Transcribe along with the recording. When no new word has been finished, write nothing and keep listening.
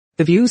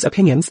The views,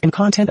 opinions, and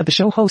content of the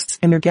show hosts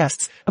and their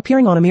guests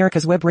appearing on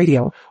America's Web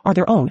Radio are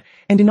their own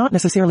and do not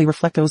necessarily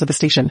reflect those of the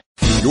station.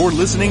 You're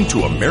listening to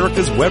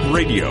America's Web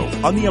Radio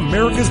on the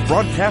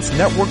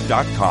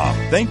AmericasBroadcastNetwork.com.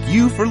 Thank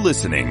you for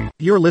listening.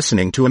 You're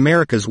listening to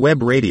America's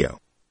Web Radio.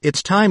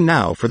 It's time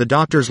now for the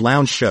Doctor's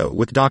Lounge Show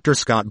with Dr.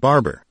 Scott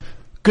Barbour.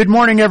 Good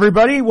morning,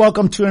 everybody.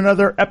 Welcome to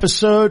another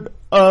episode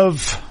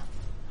of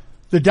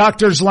the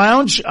Doctor's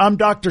Lounge. I'm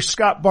Dr.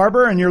 Scott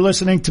Barbour, and you're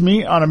listening to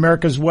me on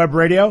America's Web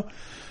Radio.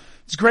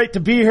 It's great to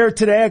be here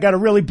today. I got a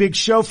really big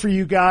show for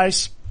you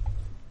guys.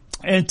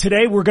 And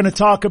today we're going to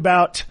talk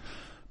about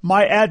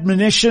my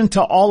admonition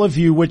to all of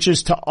you, which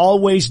is to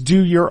always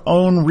do your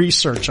own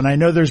research. And I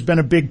know there's been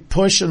a big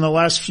push in the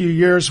last few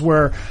years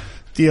where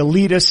the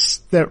elitists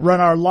that run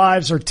our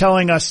lives are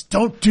telling us,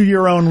 don't do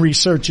your own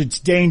research. It's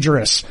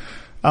dangerous.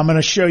 I'm going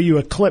to show you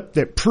a clip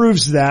that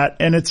proves that,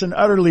 and it's an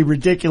utterly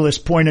ridiculous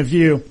point of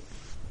view.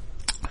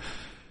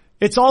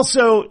 It's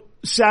also,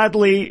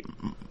 sadly,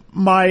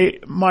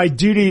 my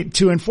duty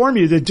to inform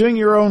you that doing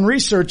your own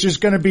research is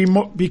going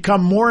to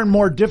become more and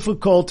more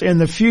difficult in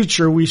the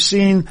future. We've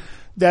seen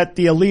that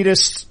the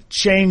elitists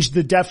changed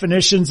the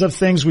definitions of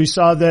things. We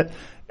saw that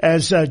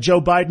as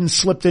Joe Biden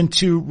slipped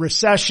into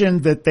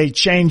recession, that they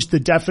changed the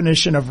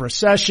definition of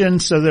recession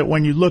so that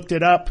when you looked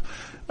it up,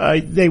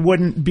 we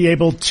wouldn't be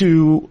able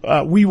to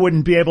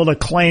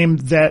claim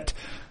that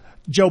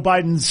Joe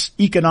Biden's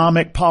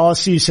economic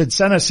policies had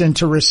sent us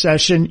into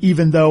recession,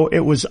 even though it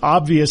was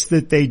obvious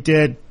that they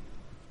did.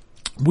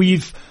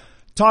 We've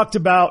talked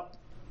about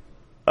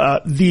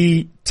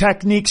the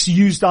techniques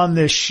used on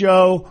this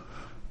show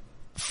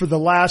for the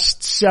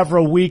last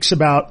several weeks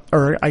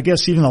or I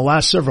guess even the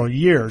last several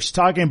years,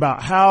 talking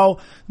about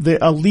how the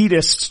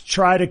elitists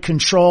try to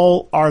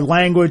control our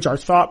language, our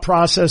thought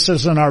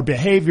processes, and our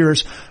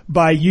behaviors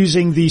by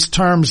using these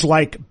terms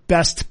like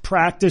best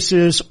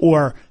practices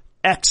or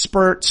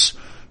experts.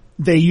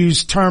 They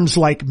use terms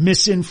like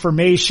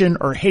misinformation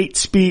or hate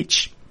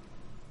speech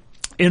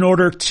in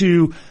order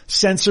to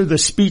censor the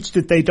speech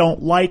that they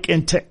don't like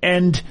and to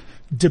end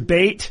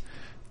debate.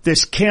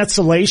 This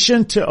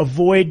cancellation to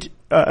avoid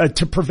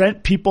to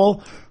prevent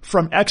people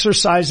from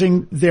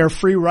exercising their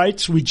free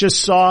rights. We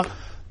just saw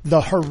the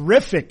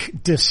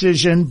horrific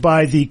decision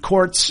by the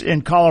courts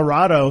in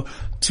Colorado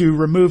to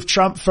remove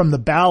Trump from the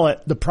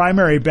ballot, the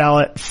primary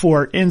ballot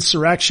for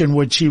insurrection,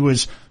 which he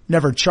was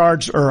never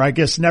charged or I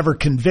guess never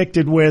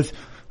convicted with.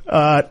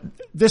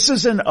 This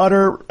is an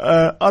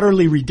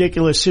utterly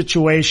ridiculous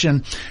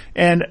situation.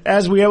 And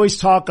as we always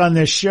talk on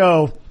this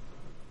show,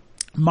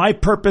 my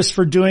purpose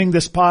for doing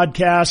this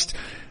podcast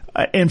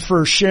and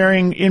for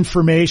sharing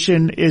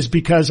information is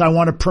because I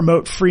want to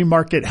promote free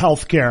market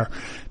healthcare,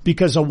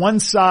 because a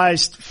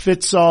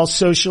one-size-fits-all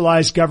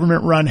socialized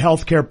government-run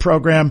healthcare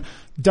program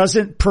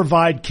doesn't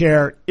provide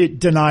care, it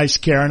denies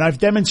care. And I've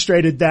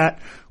demonstrated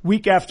that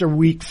week after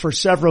week for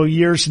several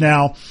years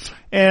now.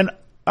 And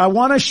I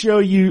want to show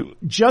you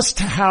just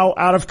how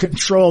out of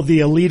control the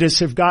elitists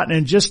have gotten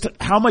and just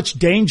how much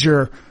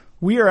danger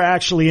we are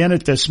actually in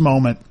at this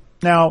moment.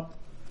 Now,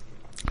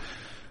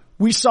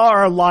 we saw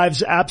our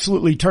lives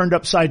absolutely turned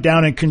upside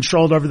down and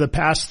controlled over the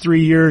past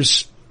 3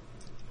 years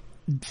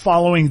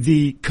following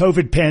the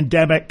COVID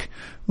pandemic.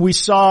 We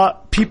saw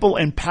people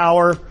in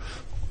power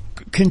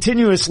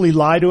continuously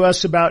lie to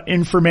us about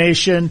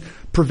information,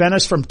 prevent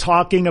us from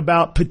talking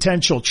about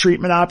potential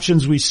treatment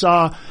options. We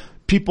saw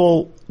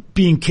people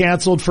being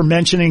canceled for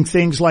mentioning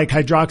things like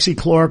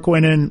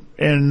hydroxychloroquine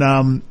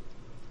and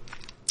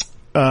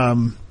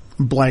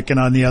blanking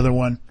on the other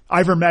one,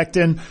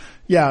 ivermectin.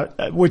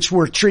 Yeah, which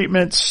were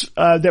treatments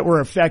that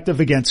were effective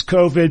against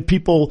COVID.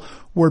 People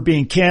were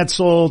being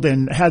canceled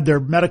and had their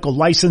medical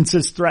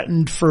licenses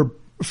threatened for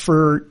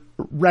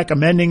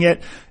recommending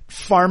it.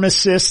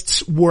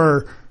 Pharmacists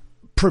were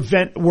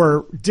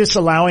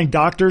disallowing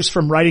doctors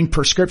from writing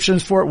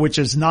prescriptions for it, which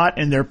is not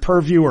in their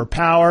purview or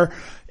power.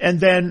 And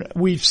then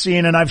we've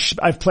seen, and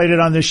I've played it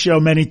on this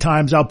show many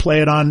times. I'll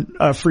play it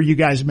on for you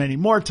guys many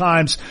more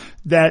times,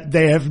 that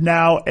they have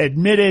now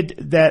admitted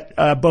that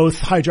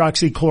both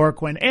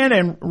hydroxychloroquine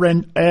and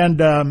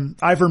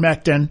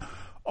ivermectin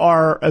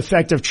are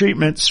effective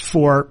treatments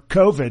for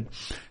COVID.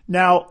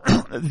 Now,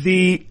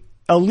 the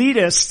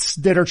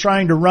elitists that are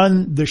trying to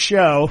run the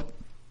show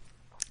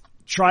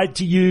tried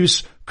to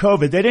use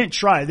COVID. They didn't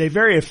try. They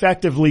very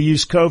effectively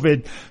used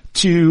COVID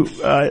to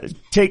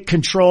take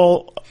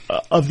control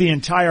of the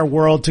entire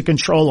world, to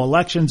control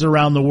elections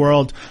around the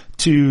world,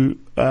 to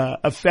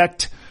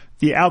affect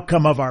the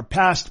outcome of our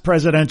past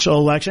presidential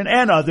election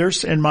and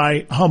others, in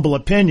my humble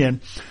opinion.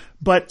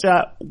 But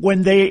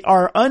when they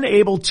are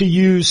unable to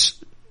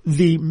use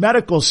the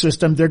medical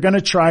system, they're going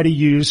to try to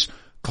use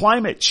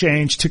climate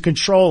change to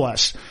control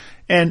us.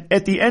 And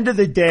at the end of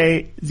the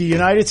day, the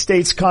United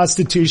States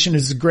Constitution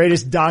is the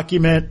greatest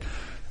document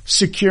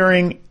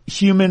securing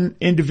human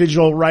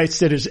individual rights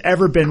that has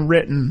ever been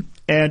written.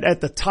 And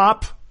at the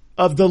top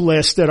of the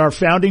list that our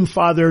founding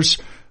fathers,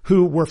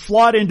 who were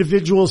flawed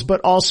individuals but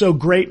also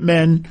great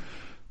men,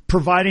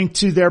 providing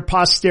to their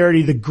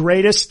posterity the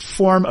greatest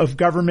form of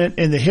government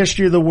in the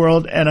history of the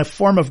world, and a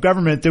form of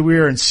government that we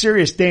are in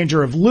serious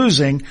danger of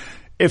losing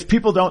if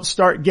people don't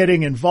start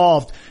getting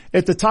involved.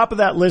 At the top of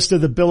that list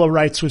of the Bill of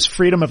Rights was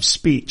freedom of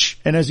speech.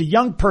 And as a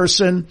young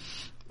person,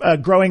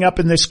 growing up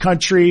in this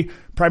country,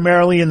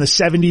 primarily in the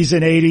 70s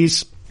and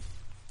 80s,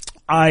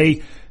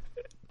 I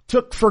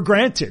took for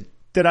granted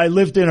that I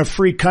lived in a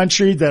free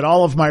country, that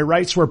all of my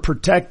rights were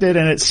protected,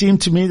 and it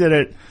seemed to me that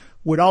it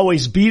would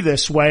always be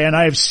this way. And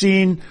I have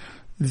seen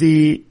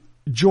the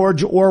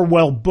George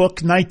Orwell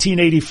book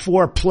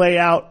 1984 play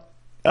out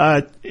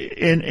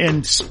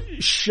in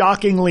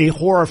shockingly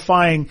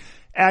horrifying,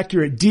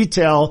 accurate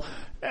detail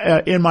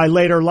in my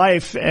later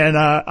life. And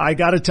I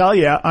got to tell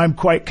you, I'm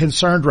quite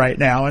concerned right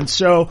now. And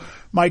so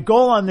my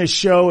goal on this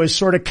show is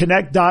sort of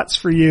connect dots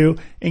for you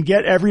and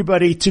get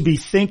everybody to be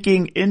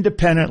thinking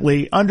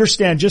independently,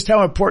 understand just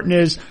how important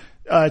it is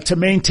to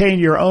maintain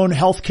your own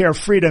healthcare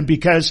freedom,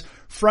 because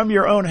from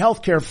your own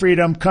healthcare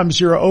freedom comes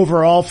your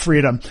overall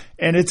freedom,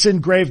 and it's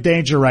in grave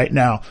danger right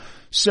now.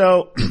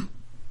 So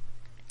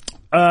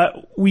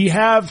we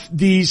have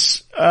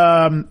these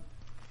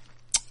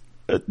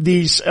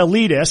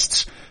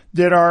elitists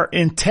that are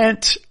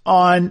intent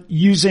on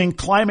using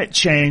climate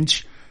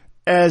change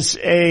as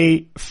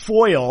a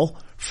foil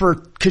for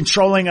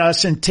controlling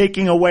us and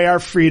taking away our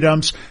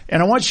freedoms.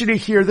 And I want you to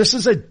hear, this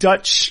is a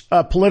Dutch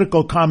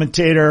political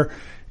commentator,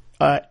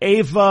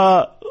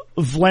 Eva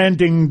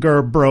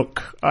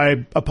Vlandingerbroek.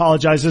 I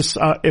apologize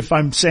if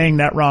I'm saying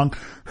that wrong.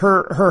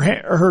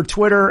 Her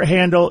Twitter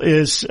handle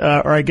is,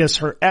 or I guess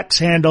her X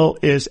handle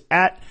is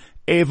at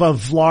Eva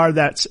Vlaar.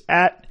 That's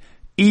at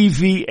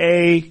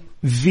EVAVLAAR.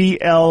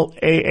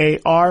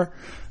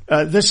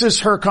 This is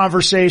her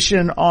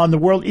conversation on the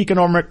World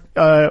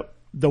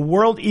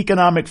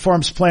Economic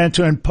Forum's plan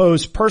to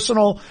impose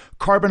personal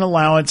carbon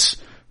allowance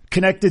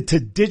connected to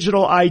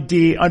digital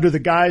ID under the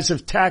guise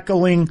of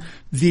tackling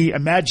the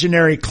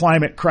imaginary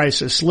climate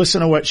crisis. Listen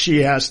to what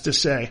she has to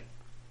say.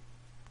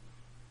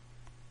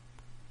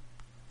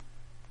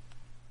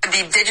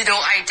 The digital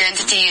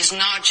identity is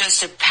not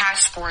just a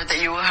passport that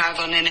you will have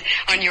on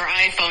your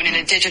iPhone in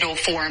a digital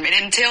form. It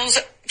entails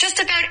just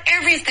about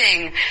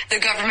everything the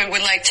government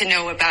would like to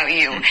know about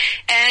you.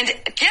 And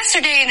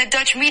yesterday in the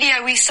Dutch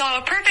media, we saw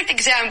a perfect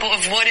example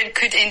of what it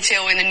could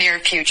entail in the near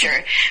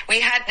future.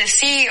 We had the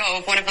CEO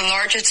of one of the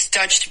largest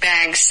Dutch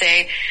banks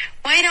say,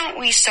 why don't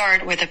we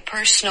start with a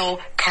personal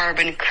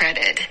carbon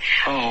credit?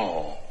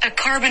 Oh. A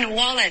carbon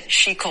wallet,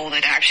 she called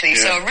it, actually.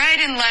 Yeah. So right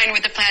in line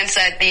with the plans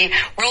that the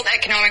World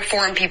Economic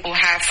Forum people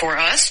have for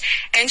us.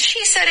 And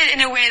she said it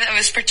in a way that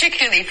was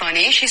particularly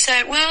funny. She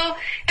said, well,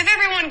 if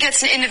everyone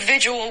gets an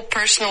individual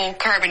personal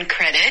carbon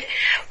credit,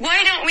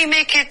 why don't we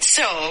make it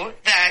so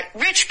that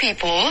rich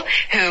people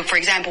who, for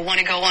example, want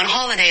to go on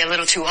holiday a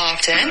little too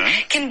often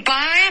can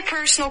buy a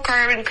personal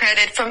carbon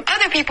credit from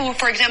other people who,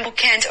 for example,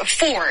 can't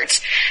afford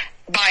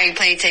buying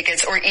plane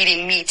tickets or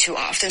eating meat too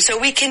often. So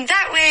we can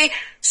that way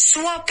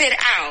swap it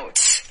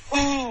out.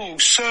 Oh,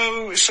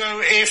 so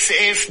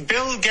if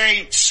Bill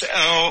Gates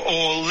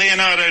or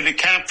Leonardo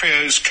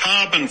DiCaprio's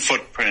carbon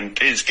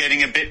footprint is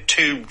getting a bit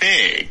too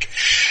big,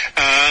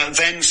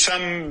 then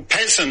some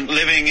peasant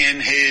living in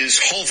his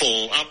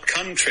hovel up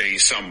country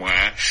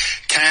somewhere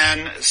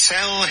can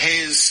sell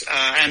his,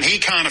 and he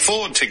can't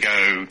afford to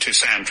go to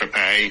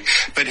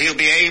Saint-Tropez, but he'll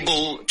be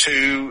able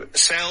to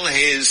sell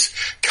his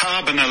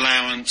carbon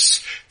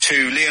allowance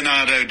to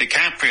Leonardo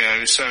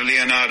DiCaprio so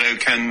Leonardo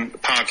can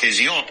park his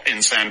yacht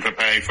in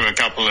Saint-Tropez for a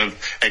couple of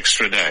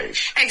extra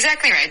days.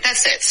 Exactly right.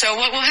 That's it. So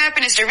what will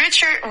happen is the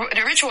rich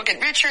will get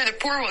richer, the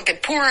poor will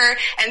get poorer,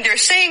 and they're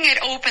saying it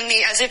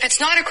openly as if it's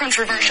not a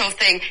controversial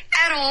thing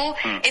at all.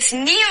 It's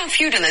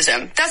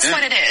neo-feudalism. That's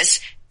what it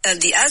is.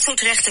 Die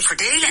uitstootrechten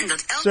verdelen en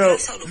dat elk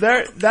huishouden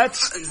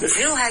een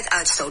hoeveelheid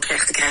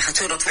uitstootrechten krijgt,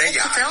 zodat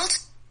we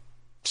opgeteld.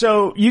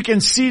 So you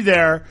can see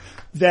there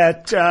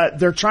that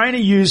they're trying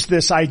to use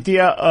this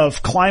idea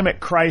of climate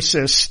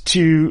crisis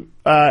to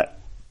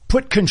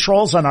put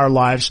controls on our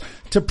lives,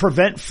 to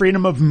prevent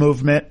freedom of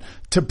movement,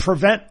 to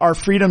prevent our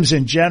freedoms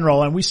in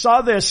general. And we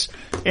saw this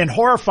in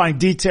horrifying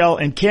detail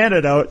in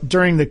Canada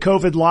during the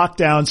COVID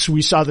lockdowns.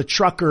 We saw the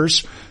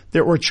truckers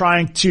that were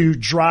trying to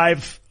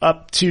drive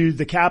up to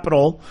the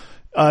Capitol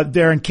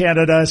there in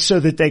Canada so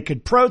that they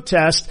could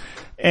protest.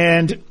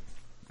 And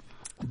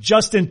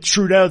Justin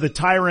Trudeau, the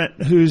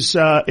tyrant who's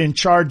in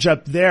charge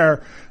up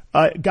there,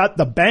 got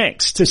the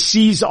banks to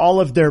seize all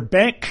of their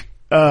bank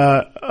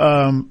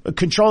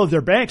control of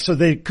their banks so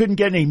they couldn't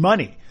get any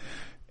money.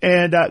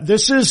 And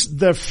this is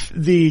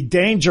the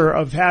danger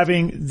of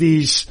having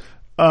these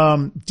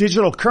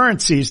digital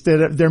currencies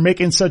that they're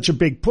making such a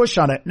big push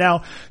on it.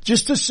 Now,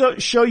 just to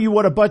show you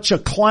what a bunch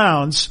of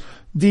clowns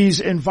these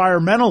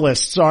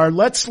environmentalists are,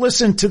 let's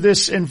listen to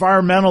this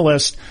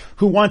environmentalist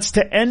who wants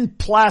to end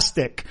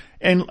plastic.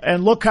 And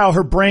look how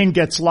her brain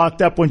gets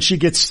locked up when she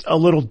gets a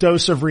little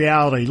dose of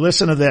reality.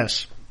 Listen to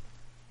this.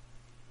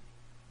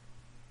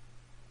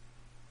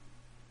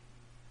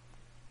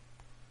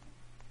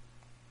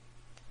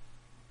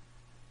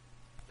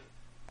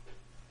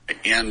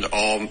 end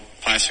all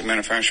plastic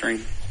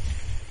manufacturing?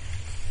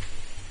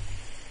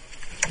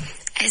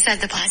 I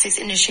said the plastics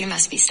industry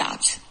must be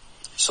stopped.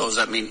 So does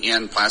that mean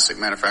end plastic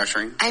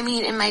manufacturing? I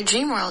mean, in my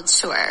dream world,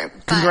 sure.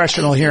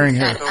 Congressional hearing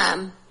here. Go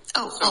ahead.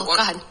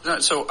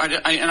 So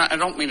I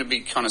don't mean to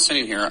be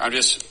condescending here. I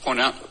just point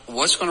out,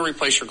 what's going to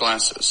replace your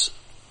glasses?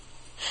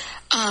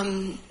 So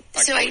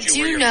I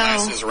do wear your know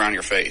glasses around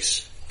your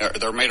face.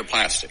 They're made of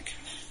plastic.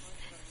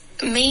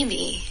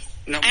 Maybe.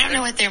 No, I don't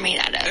know what they're made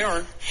out of. They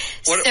are.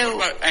 What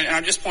about, and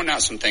I'm just pointing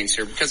out some things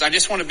here because I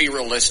just want to be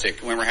realistic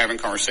when we're having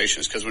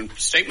conversations, because when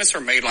statements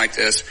are made like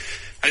this,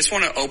 I just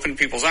want to open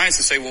people's eyes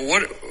and say,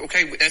 well,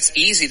 okay, that's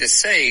easy to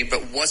say,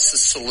 but what's the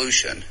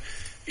solution?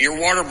 Your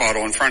water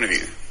bottle in front of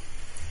you.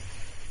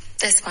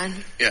 This one?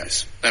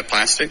 Yes. That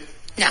plastic?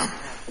 No.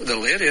 The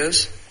lid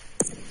is.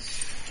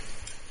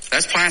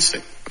 That's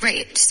plastic.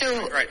 Right.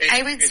 So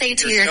I would say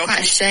to your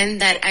question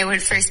that I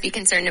would first be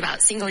concerned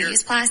about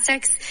single-use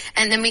plastics,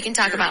 and then we can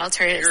talk about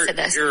alternatives to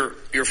this.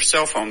 Your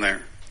cell phone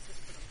there.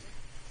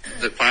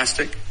 Is it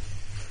plastic?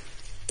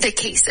 The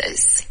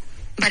cases.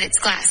 But it's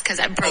glass because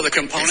I broke the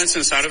components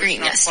inside of it's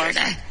not yesterday.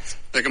 Plastic?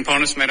 The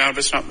components made out of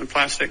it's not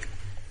plastic?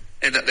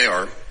 They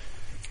are.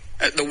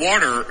 The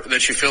water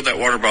that you filled that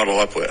water bottle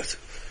up with,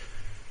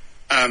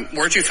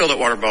 where'd you fill that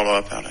water bottle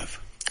up out of?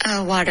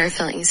 A water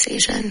filling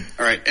station.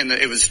 All right, and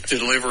it was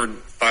delivered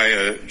by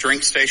a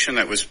drink station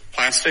that was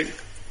plastic?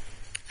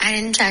 I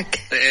didn't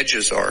check. The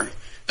edges are.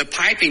 The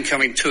piping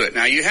coming to it.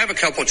 Now, you have a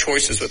couple of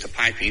choices with the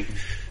piping.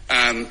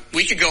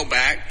 We could go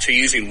back to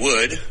using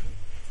wood,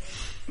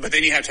 but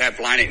then you have to have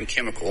line it in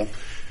chemical.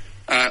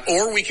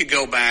 Or we could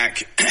go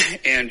back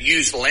and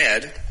use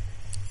lead,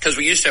 because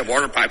we used to have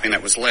water piping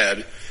that was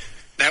lead.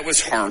 That was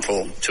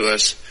harmful to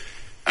us.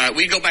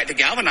 We'd go back to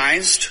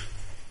galvanized,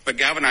 but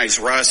galvanized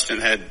rust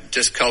and had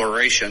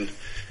discoloration.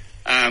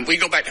 We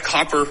go back to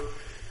copper,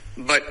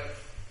 but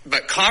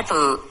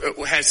copper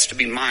has to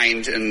be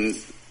mined, and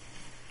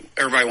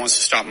everybody wants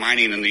to stop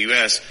mining in the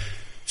U.S.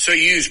 So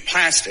you use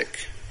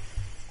plastic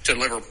to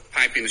deliver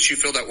piping that you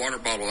fill that water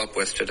bottle up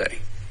with today.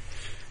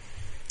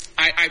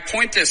 I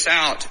point this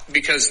out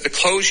because the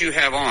clothes you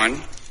have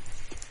on,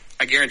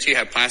 I guarantee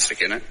have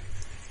plastic in it.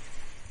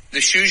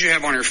 The shoes you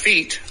have on your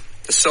feet,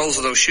 the soles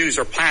of those shoes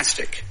are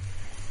plastic.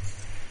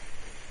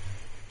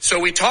 So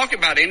we talk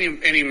about any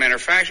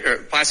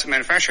plastic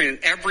manufacturing, and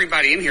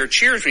everybody in here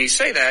cheers when you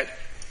say that,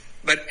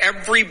 but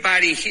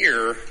everybody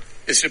here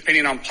is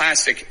depending on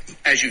plastic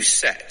as you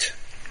set.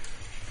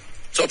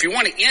 So if you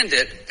want to end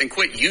it, then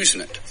quit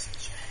using it.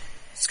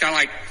 It's kind of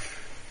like,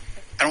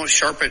 I don't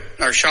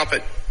shop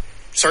at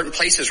certain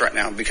places right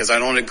now because I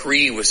don't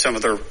agree with some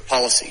of their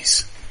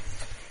policies.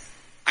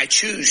 I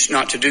choose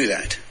not to do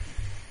that.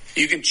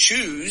 You can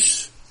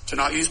choose to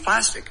not use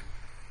plastic.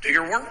 Do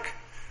your work.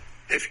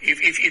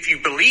 If you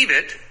believe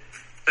it,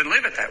 then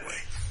live it that way.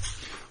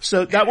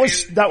 So that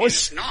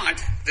was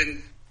not,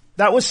 then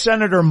that was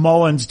Senator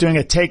Mullins doing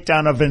a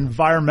takedown of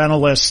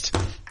environmentalist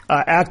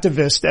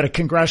activist at a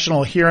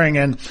congressional hearing.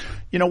 And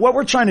you know what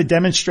we're trying to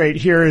demonstrate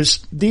here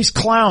is these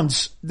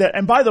clowns that,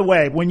 and by the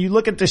way, when you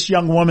look at this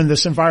young woman,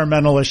 this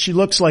environmentalist, she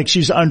looks like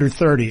she's under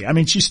 30. I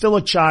mean, she's still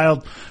a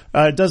child.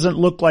 It doesn't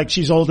look like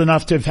she's old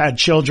enough to have had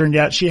children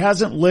yet. She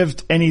hasn't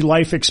lived any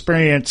life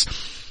experience.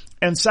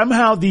 And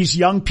somehow these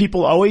young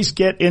people always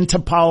get into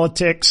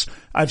politics.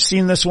 I've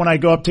seen this when I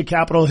go up to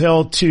Capitol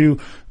Hill to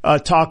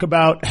talk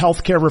about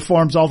healthcare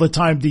reforms all the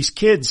time. These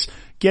kids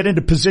get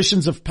into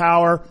positions of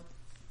power.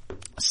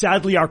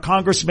 Sadly, our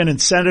congressmen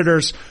and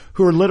senators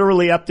who are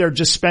literally up there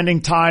just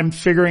spending time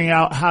figuring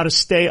out how to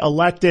stay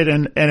elected,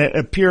 and it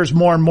appears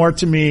more and more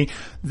to me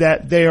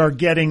that they are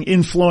getting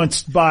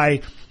influenced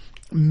by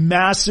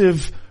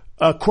massive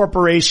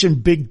corporation,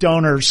 big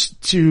donors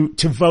to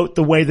vote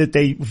the way that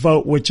they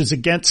vote, which is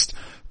against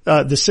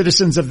the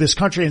citizens of this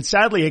country and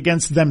sadly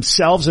against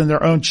themselves and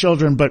their own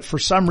children. But for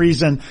some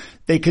reason,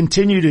 they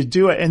continue to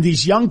do it. And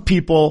these young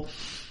people,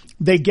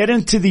 they get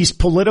into these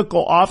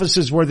political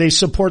offices where they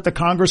support the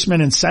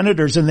congressmen and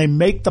senators, and they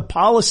make the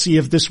policy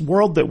of this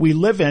world that we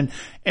live in.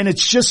 And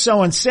it's just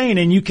so insane.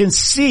 And you can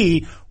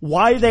see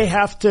why they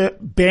have to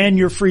ban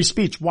your free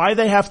speech, why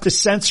they have to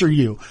censor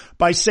you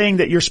by saying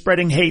that you're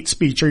spreading hate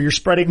speech or you're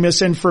spreading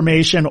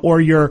misinformation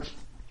or you're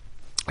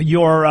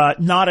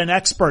not an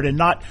expert and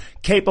not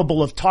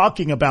capable of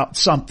talking about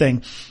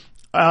something.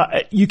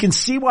 You can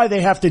see why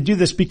they have to do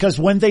this, because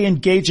when they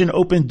engage in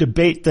open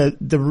debate,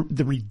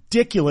 the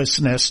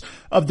ridiculousness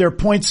of their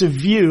points of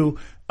view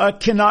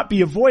cannot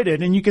be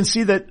avoided. And you can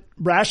see that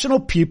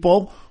rational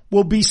people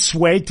will be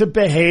swayed to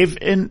behave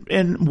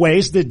in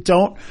ways that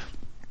don't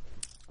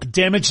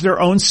damage their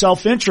own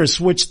self-interest,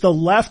 which the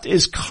left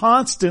is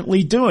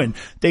constantly doing.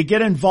 They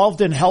get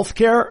involved in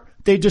healthcare.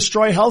 They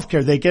destroy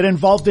healthcare. They get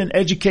involved in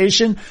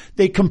education.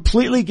 They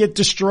completely get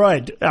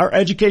destroyed. Our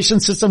education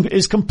system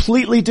is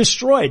completely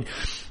destroyed.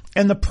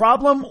 And the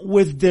problem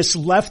with this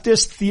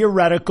leftist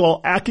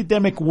theoretical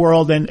academic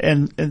world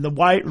and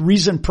the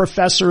reason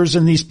professors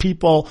and these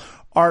people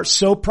are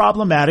so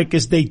problematic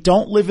is they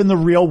don't live in the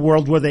real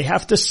world where they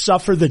have to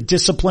suffer the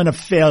discipline of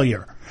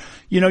failure.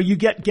 You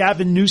get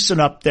Gavin Newsom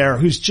up there,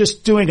 who's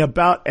just doing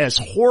about as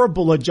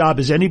horrible a job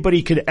as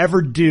anybody could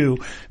ever do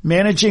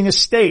managing a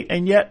state.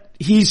 And yet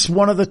he's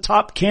one of the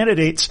top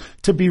candidates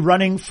to be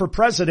running for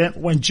president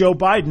when Joe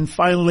Biden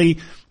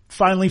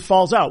finally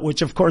falls out,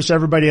 which of course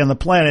everybody on the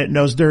planet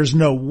knows there's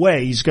no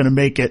way he's going to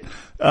make it,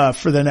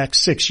 for the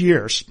next 6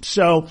 years.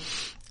 So,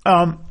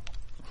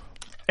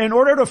 in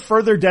order to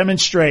further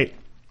demonstrate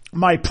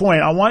my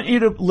point, I want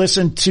you to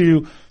listen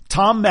to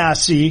Tom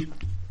Massey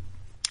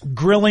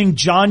grilling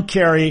John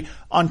Kerry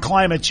on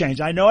climate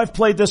change. I know I've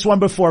played this one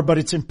before, but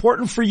it's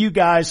important for you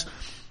guys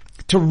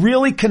to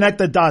really connect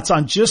the dots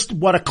on just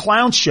what a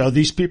clown show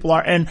these people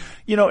are. And,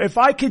 if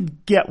I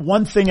could get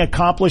one thing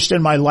accomplished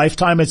in my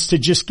lifetime, it's to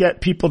just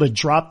get people to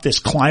drop this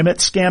climate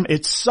scam.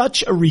 It's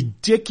such a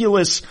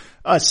ridiculous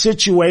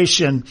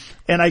situation,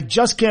 and I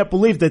just can't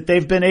believe that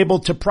they've been able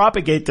to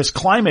propagate this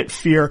climate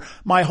fear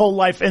my whole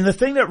life. And the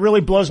thing that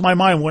really blows my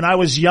mind, when I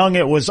was young,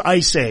 it was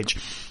Ice Age.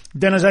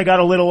 Then as I got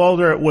a little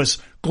older, it was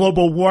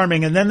global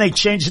warming, and then they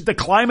changed it to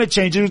climate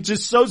change. It was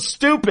just so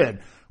stupid,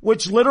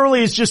 which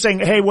literally is just saying,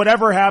 hey,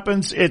 whatever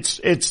happens,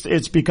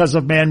 it's because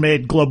of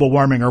man-made global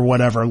warming or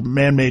whatever,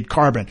 man-made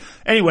carbon.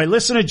 Anyway,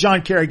 listen to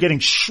John Kerry getting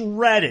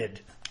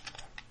shredded.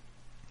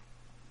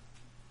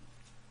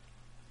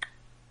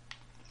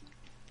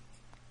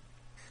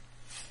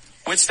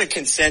 What's the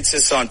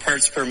consensus on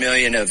parts per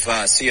million of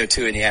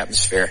CO2 in the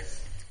atmosphere?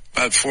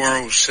 About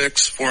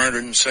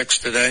 406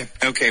 today.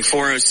 Okay,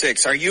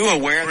 406. Are you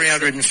aware?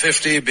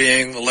 350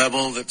 being the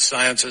level that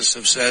scientists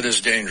have said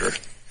is dangerous.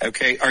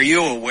 Okay, are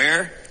you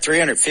aware?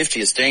 350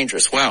 is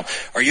dangerous. Wow.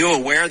 Are you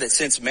aware that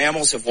since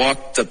mammals have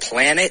walked the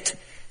planet,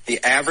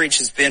 the average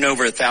has been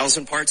over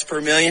 1,000 parts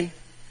per million?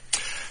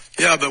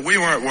 Yeah, but we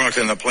weren't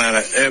walking the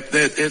planet.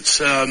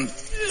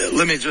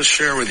 Let me just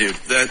share with you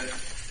that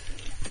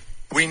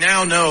we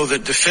now know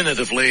that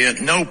definitively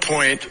at no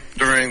point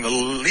during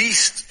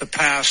the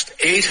past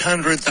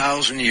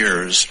 800,000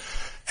 years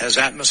has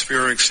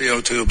atmospheric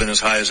CO2 been as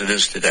high as it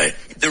is today.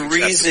 The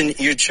reason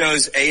you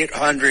chose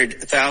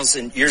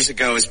 800,000 years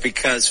ago is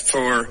because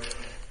for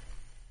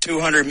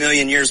 200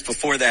 million years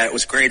before that, it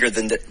was greater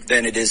than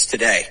it is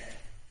today.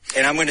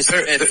 And I'm going to say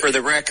it for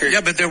the record.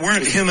 Yeah, but there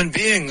weren't human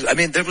beings. I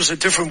mean, there was a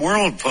different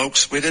world,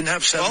 folks. We didn't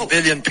have 7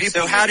 billion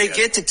people. So how did it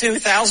get to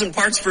 2,000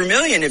 parts per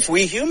million if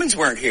we humans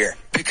weren't here?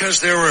 Because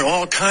there were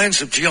all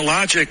kinds of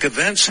geologic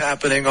events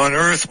happening on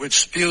Earth which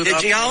spewed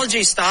up. Did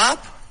geology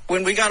stop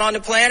when we got on the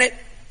planet?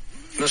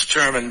 Mr.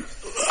 Chairman,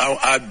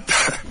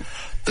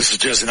 this is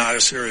just not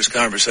a serious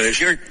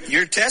conversation.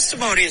 Your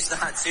testimony is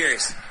not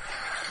serious.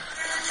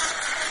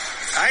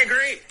 I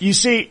agree. You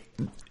see,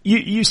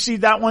 you see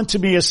that one to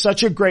me is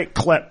such a great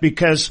clip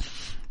because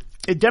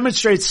it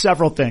demonstrates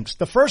several things.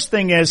 The first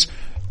thing is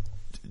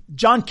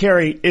John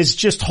Kerry is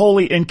just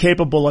wholly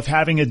incapable of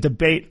having a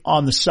debate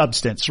on the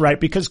substance, right?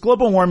 Because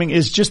global warming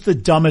is just the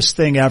dumbest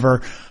thing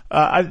ever.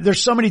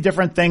 There's so many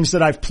different things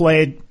that I've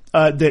played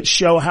that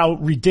show how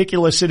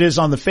ridiculous it is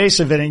on the face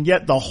of it, and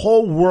yet the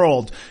whole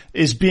world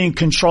is being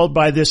controlled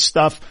by this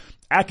stuff.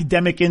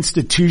 Academic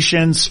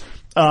institutions,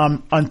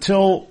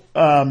 until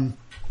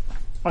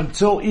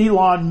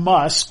Elon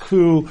Musk,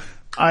 who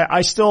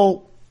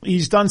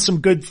he's done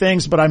some good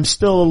things, but I'm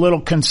still a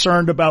little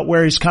concerned about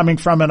where he's coming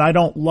from, and I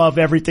don't love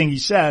everything he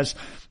says.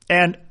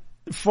 And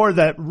for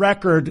the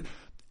record,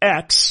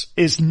 X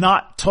is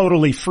not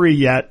totally free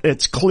yet.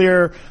 It's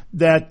clear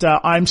that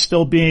I'm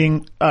still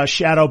being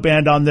shadow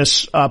banned on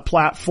this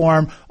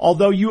platform,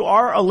 although you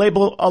are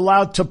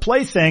allowed to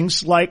play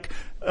things like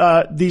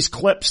these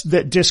clips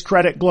that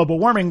discredit global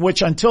warming,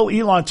 which until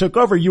Elon took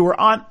over, you were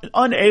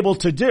unable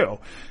to do.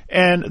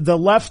 And the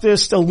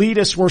leftist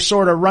elitists were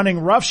sort of running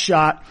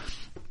roughshod,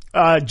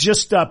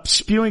 just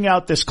spewing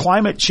out this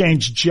climate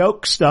change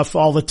joke stuff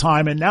all the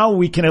time. And now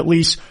we can at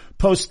least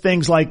post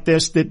things like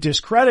this that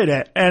discredit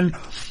it. And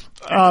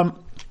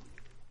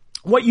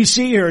what you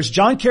see here is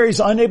John Kerry's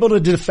unable to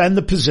defend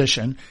the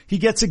position. He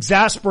gets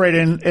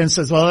exasperated and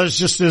says, well, this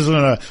just isn't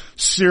a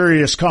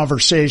serious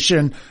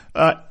conversation.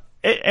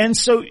 And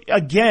so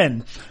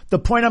again, the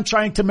point I'm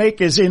trying to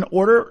make is in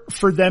order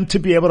for them to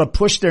be able to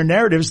push their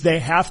narratives, they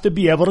have to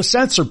be able to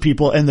censor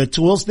people. And the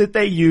tools that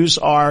they use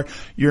are,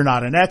 you're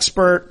not an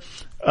expert,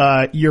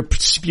 you're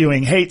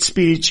spewing hate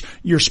speech,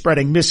 you're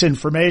spreading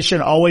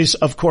misinformation, always,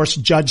 of course,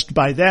 judged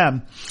by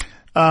them.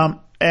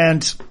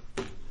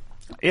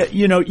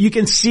 You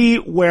can see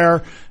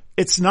where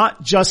it's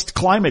not just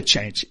climate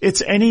change.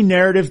 It's any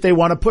narrative they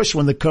want to push.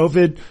 When the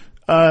COVID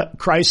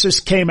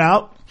crisis came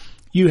out,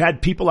 you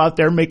had people out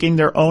there making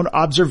their own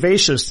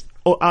observations,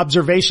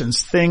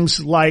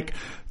 things like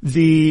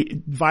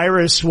the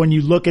virus. When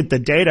you look at the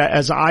data,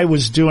 as I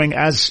was doing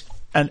as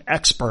an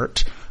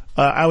expert,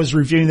 I was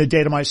reviewing the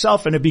data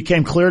myself, and it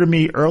became clear to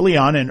me early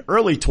on in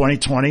early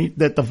 2020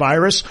 that the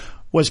virus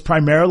was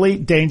primarily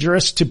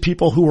dangerous to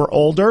people who were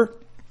older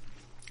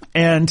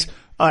and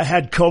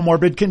had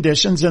comorbid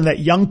conditions, and that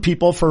young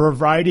people, for a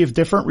variety of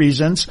different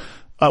reasons,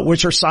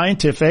 which are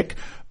scientific,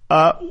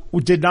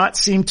 did not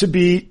seem to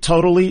be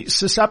totally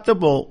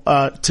susceptible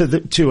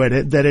to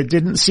it, that it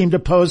didn't seem to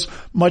pose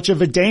much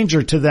of a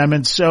danger to them.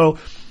 And so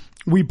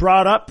we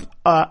brought up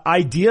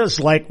ideas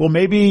like, well,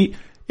 maybe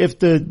if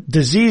the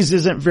disease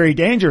isn't very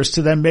dangerous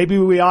to them, maybe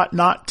we ought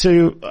not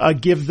to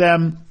give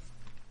them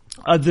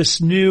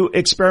this new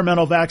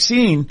experimental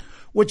vaccine,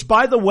 which,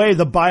 by the way,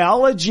 the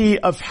biology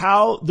of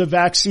how the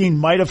vaccine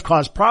might have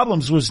caused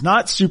problems was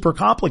not super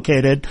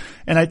complicated.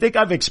 And I think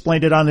I've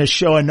explained it on this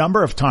show a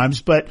number of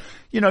times, but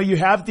you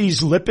have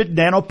these lipid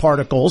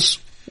nanoparticles,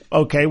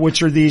 okay,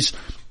 which are these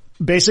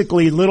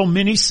basically little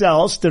mini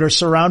cells that are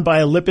surrounded by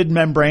a lipid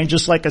membrane,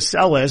 just like a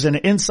cell is. And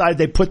inside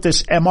they put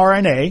this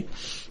mRNA,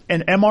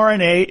 and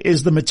mRNA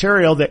is the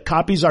material that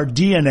copies our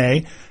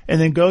DNA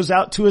and then goes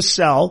out to a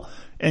cell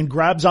and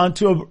grabs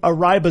onto a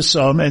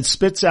ribosome and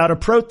spits out a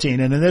protein.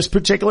 And in this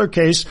particular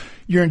case,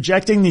 you're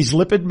injecting these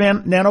lipid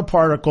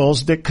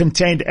nanoparticles that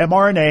contained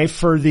mRNA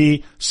for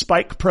the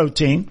spike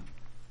protein,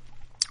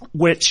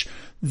 which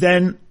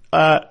then,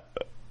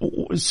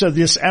 so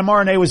this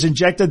mRNA was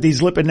injected,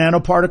 these lipid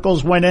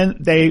nanoparticles went in,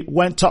 they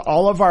went to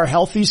all of our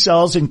healthy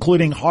cells,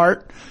 including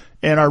heart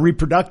and our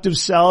reproductive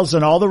cells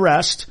and all the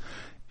rest.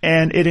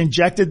 And it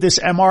injected this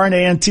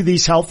mRNA into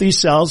these healthy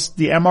cells.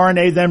 The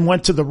mRNA then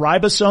went to the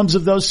ribosomes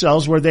of those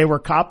cells where they were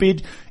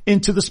copied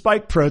into the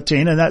spike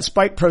protein. And that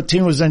spike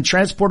protein was then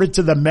transported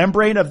to the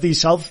membrane of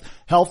these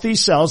healthy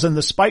cells. And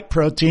the spike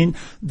protein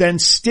then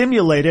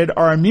stimulated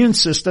our immune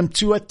system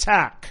to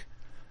attack.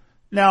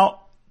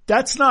 Now,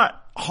 that's not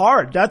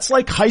hard. That's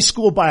like high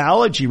school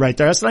biology right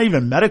there. That's not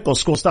even medical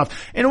school stuff.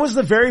 And it was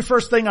the very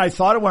first thing I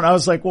thought of when I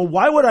was like, well,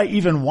 why would I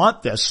even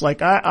want this?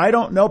 Like, I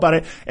don't know about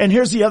it. And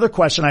here's the other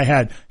question I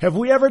had. Have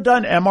we ever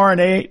done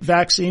mRNA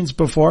vaccines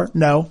before?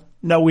 No,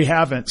 we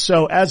haven't.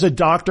 So as a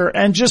doctor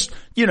and just,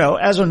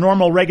 as a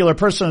normal regular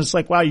person, it's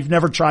like, wow, you've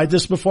never tried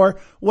this before.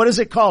 What is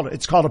it called?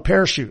 It's called a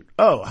parachute.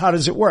 Oh, how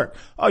does it work?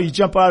 Oh, you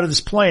jump out of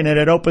this plane and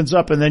it opens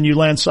up and then you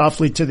land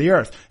softly to the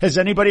earth. Has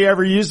anybody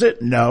ever used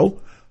it?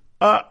 No.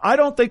 I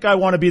don't think I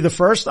want to be the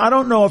first. I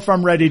don't know if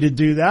I'm ready to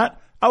do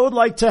that. I would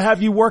like to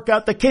have you work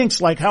out the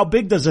kinks, like how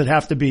big does it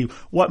have to be?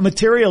 What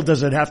material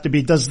does it have to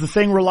be? Does the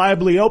thing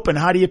reliably open?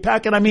 How do you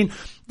pack it? I mean,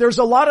 there's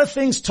a lot of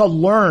things to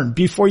learn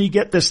before you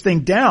get this thing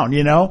down,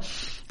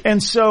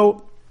 And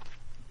so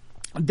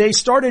they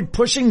started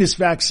pushing this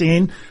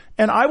vaccine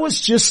and I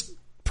was just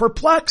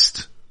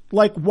perplexed.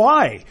 Like,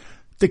 why?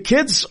 The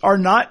kids are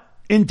not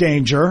in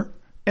danger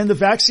and the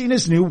vaccine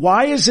is new.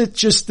 Why is it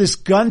just this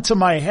gun to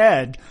my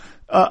head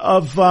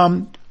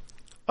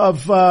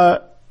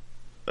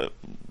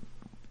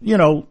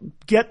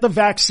get the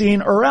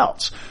vaccine or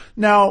else?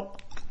 Now,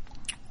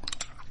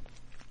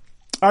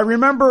 I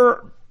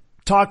remember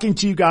talking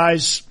to you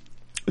guys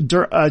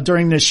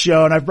during this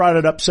show, and I've brought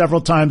it up several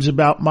times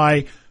about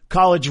my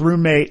college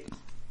roommate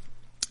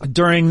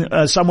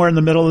during somewhere in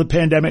the middle of the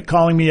pandemic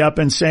calling me up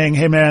and saying,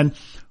 "Hey man,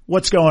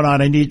 what's going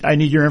on? I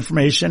need your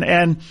information."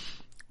 And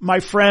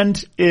my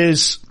friend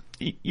is,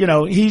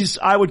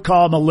 I would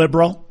call him a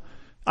liberal.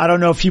 I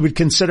don't know if he would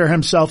consider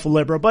himself a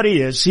liberal, but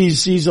he is.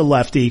 He's a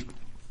lefty.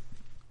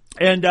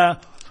 And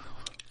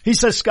he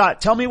says,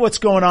 "Scott, tell me what's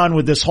going on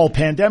with this whole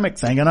pandemic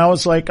thing." And I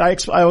was like,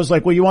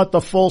 well, you want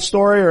the full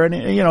story or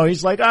any,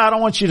 he's like, I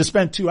don't want you to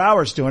spend 2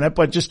 hours doing it,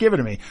 but just give it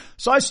to me.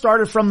 So I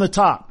started from the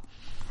top.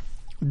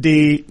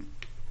 The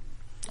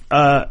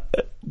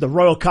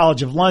Royal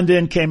College of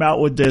London came out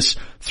with this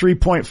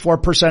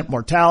 3.4%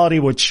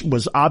 mortality, which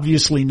was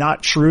obviously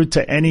not true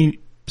to any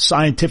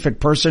scientific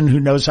person who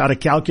knows how to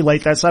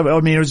calculate that stuff. I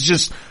mean, it was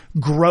just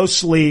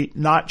grossly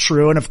not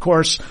true. And of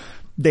course,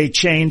 they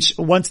changed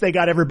once they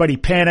got everybody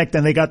panicked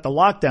and they got the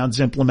lockdowns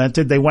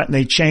implemented. They went and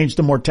they changed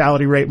the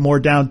mortality rate more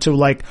down to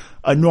like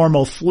a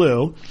normal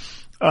flu.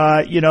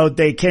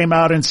 They came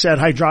out and said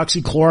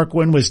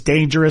hydroxychloroquine was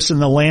dangerous in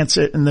the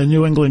Lancet and the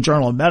New England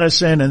Journal of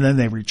Medicine. And then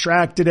they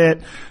retracted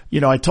it.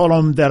 I told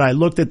them that I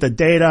looked at the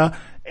data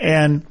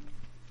and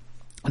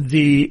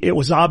it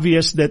was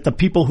obvious that the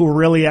people who were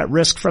really at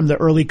risk from the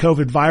early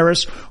COVID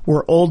virus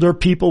were older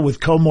people with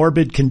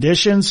comorbid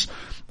conditions.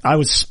 I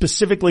was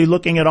specifically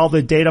looking at all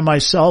the data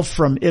myself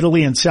from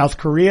Italy and South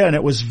Korea, and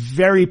it was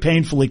very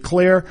painfully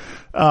clear.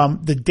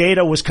 The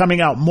data was coming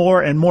out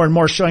more and more and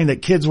more showing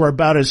that kids were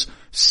about as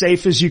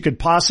safe as you could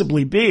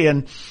possibly be.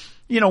 And,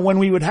 when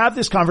we would have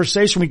this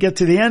conversation, we get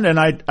to the end and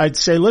I'd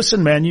say,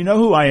 listen, man, you know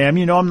who I am.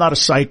 I'm not a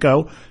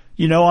psycho.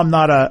 I'm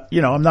not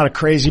a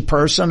crazy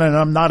person and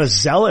I'm not a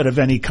zealot of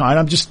any kind.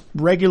 I'm just a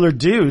regular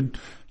dude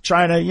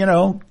trying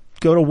to,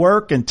 go to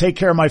work and take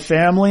care of my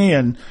family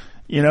and,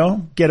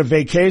 get a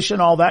vacation,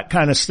 all that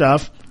kind of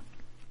stuff.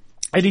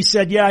 And he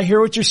said, yeah, I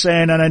hear what you're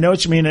saying and I know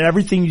what you mean. And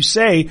everything you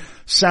say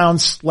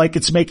sounds like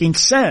it's making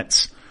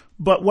sense.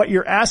 But what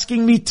you're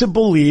asking me to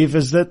believe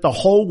is that the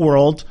whole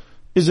world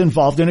is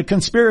involved in a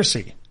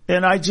conspiracy.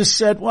 And I just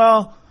said,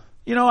 well,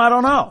 I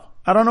don't know.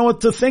 I don't know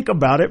what to think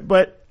about it,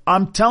 but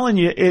I'm telling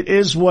you, it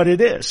is what it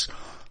is.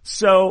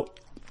 So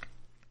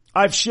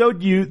I've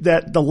showed you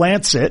that the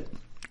Lancet,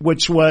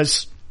 which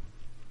was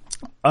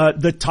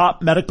the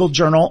top medical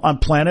journal on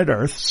planet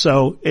Earth,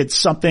 so it's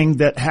something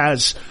that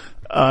has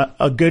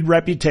a good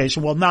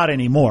reputation. Well, not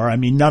anymore. I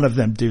mean, none of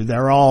them do.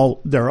 They're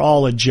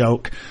all a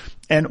joke.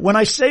 And when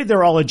I say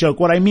they're all a joke,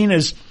 what I mean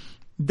is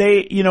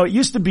it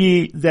used to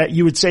be that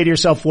you would say to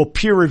yourself, well,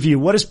 peer review,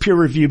 what does peer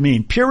review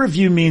mean? Peer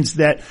review means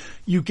that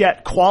you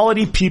get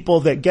quality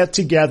people that get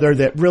together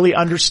that really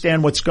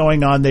understand what's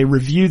going on. They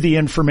review the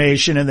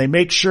information and they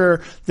make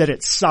sure that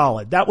it's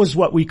solid. That was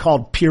what we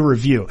called peer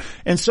review.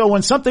 And so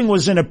when something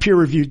was in a peer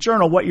review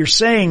journal, what you're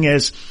saying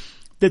is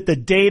that the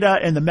data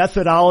and the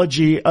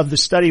methodology of the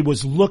study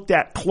was looked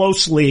at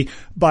closely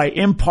by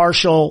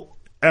impartial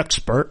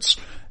experts.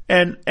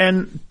 And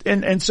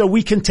so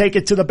we can take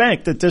it to the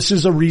bank that this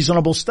is a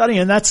reasonable study.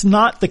 And that's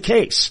not the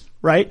case,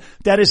 right?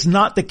 That is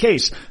not the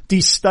case.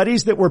 These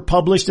studies that were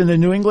published in the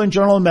New England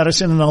Journal of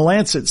Medicine and the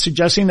Lancet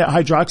suggesting that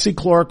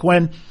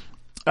hydroxychloroquine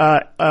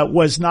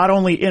was not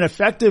only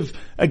ineffective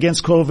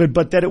against COVID,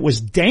 but that it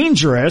was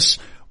dangerous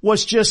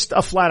was just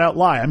a flat out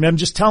lie. I mean, I'm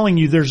just telling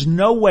you, there's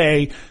no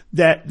way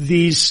that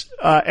these,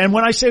 and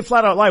when I say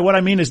flat out lie, what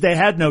I mean is they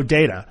had no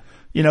data.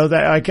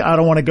 That I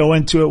don't want to go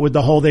into it with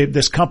the whole,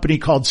 this company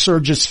called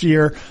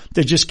Surgisphere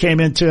that just came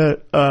into,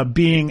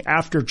 being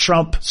after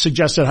Trump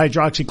suggested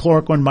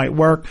hydroxychloroquine might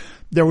work.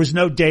 There was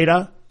no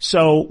data.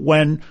 So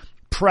when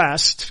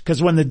pressed,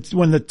 because when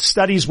the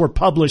studies were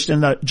published in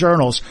the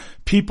journals,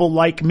 people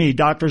like me,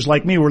 doctors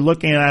like me were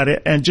looking at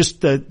it and just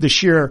the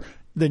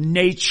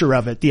nature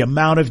of it, the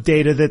amount of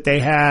data that they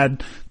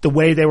had, the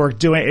way they were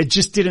doing it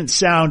just didn't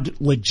sound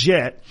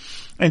legit.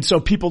 And so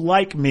people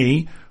like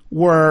me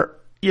were,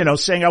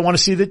 saying, I want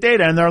to see the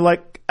data. And they're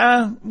like,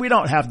 we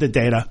don't have the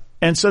data.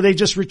 And so they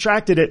just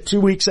retracted it 2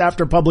 weeks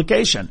after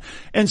publication.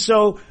 And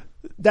so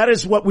that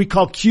is what we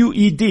call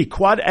QED,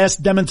 quod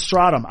est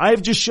demonstratum. I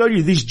have just showed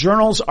you these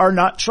journals are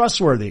not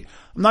trustworthy.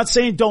 I'm not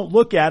saying don't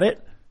look at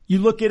it. You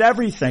look at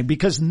everything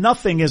because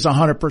nothing is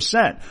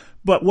 100%.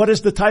 But what is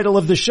the title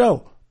of the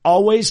show?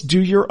 Always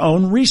do your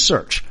own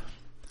research.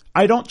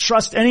 I don't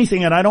trust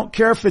anything, and I don't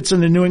care if it's in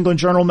the New England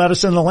Journal of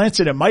Medicine and the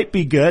Lancet. It might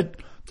be good.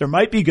 There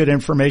might be good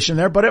information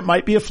there, but it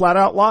might be a flat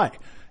out lie.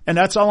 And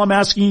that's all I'm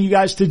asking you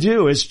guys to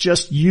do is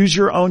just use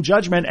your own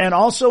judgment and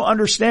also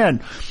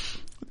understand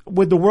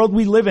with the world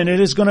we live in, it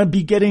is going to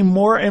be getting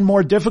more and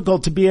more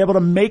difficult to be able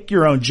to make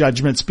your own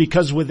judgments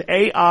because with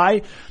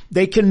AI,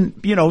 they can,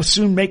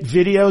 soon make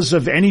videos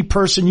of any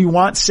person you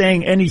want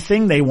saying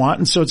anything they want.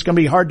 And so it's going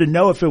to be hard to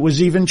know if it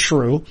was even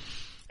true.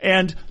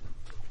 And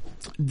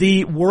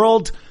the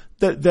world,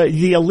 the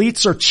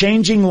elites are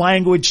changing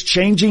language,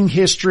 changing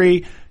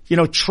history.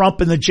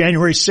 Trump and the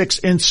January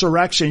 6th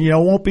insurrection,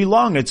 won't be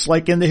long. It's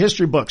like in the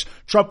history books.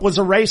 Trump was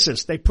a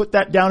racist. They put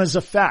that down as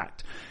a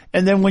fact.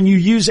 And then when you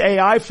use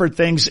AI for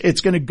things,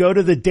 it's going to go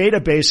to the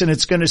database and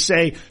it's going to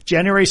say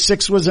January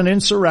 6th was an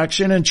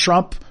insurrection and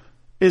Trump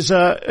is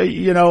a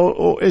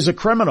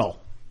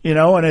criminal, and a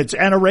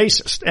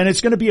racist. And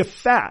it's going to be a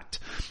fact.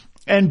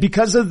 And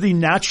because of the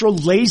natural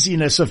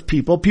laziness of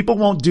people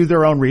won't do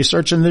their own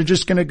research and they're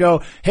just going to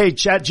go, hey,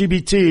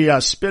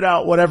 ChatGPT, spit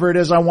out whatever it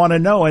is I want to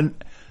know.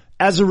 And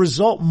as a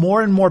result,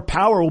 more and more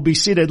power will be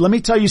ceded. Let me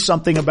tell you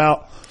something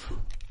about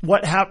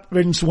what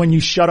happens when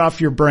you shut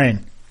off your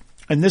brain.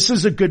 And this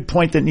is a good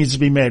point that needs to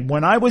be made.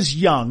 When I was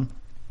young,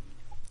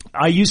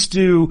 I used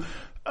to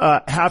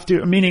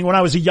meaning when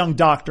I was a young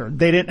doctor,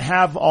 they didn't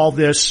have all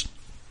this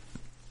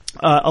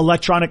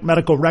electronic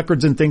medical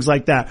records and things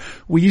like that.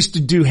 We used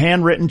to do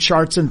handwritten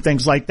charts and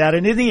things like that.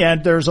 And in the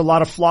end, there's a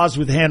lot of flaws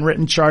with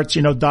handwritten charts.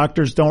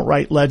 Doctors don't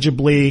write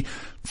legibly,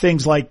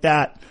 things like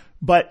that.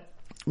 But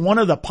one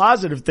of the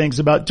positive things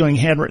about doing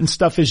handwritten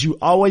stuff is you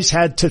always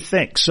had to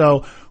think.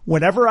 So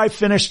whenever I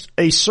finished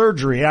a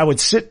surgery, I would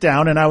sit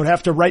down and I would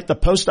have to write the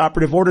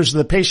post-operative orders of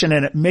the patient,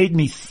 and it made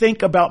me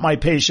think about my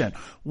patient.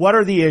 What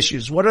are the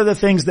issues? What are the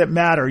things that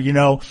matter,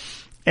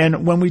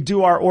 And when we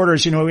do our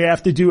orders, we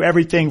have to do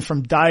everything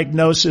from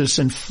diagnosis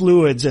and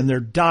fluids and their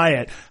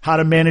diet, how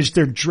to manage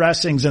their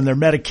dressings and their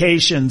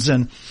medications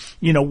and,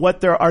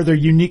 what there are their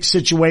unique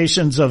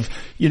situations of,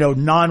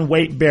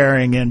 non-weight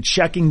bearing and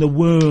checking the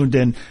wound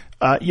and,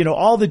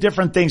 all the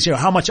different things,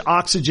 how much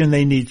oxygen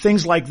they need,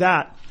 things like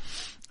that.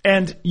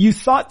 And you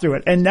thought through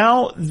it. And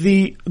now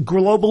the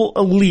global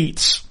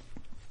elites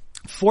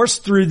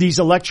forced through these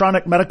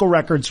electronic medical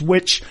records,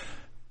 which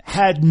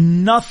had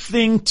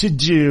nothing to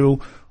do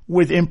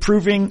with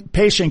improving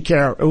patient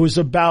care. It was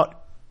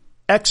about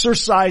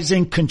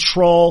exercising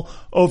control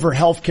over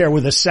healthcare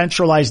with a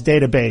centralized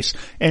database.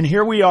 And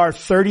here we are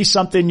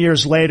 30-something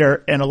years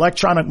later, and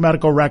electronic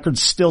medical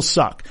records still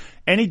suck.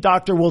 Any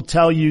doctor will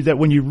tell you that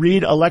when you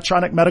read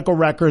electronic medical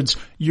records,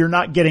 you're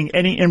not getting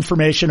any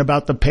information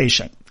about the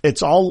patient.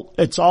 It's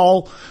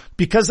all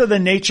because of the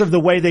nature of the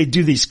way they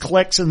do these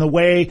clicks and the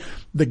way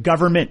the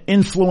government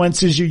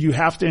influences you. You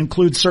have to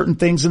include certain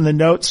things in the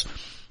notes.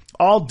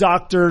 All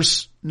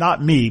doctors,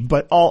 not me,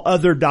 but all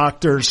other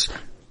doctors,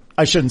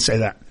 I shouldn't say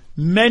that.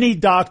 Many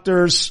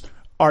doctors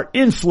are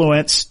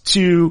influenced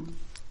to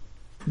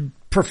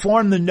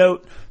perform the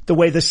note the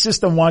way the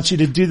system wants you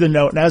to do the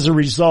note. And as a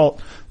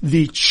result,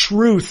 the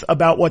truth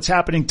about what's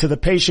happening to the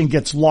patient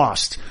gets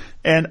lost.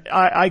 And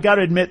I got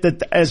to admit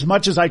that as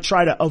much as I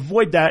try to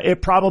avoid that,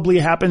 it probably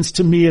happens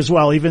to me as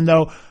well. Even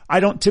though I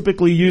don't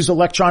typically use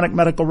electronic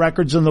medical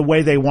records in the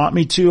way they want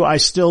me to, I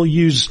still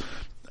use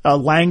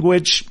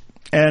language.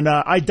 And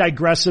I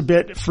digress a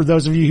bit for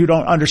those of you who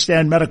don't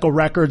understand medical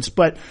records,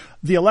 but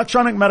the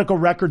electronic medical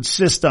record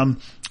system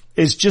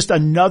is just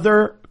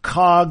another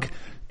cog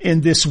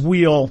in this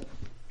wheel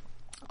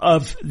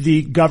of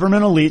the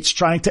government elites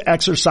trying to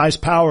exercise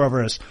power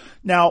over us.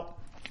 Now,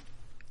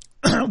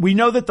 we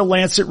know that the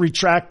Lancet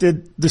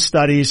retracted the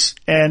studies,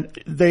 and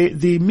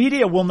the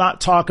media will not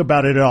talk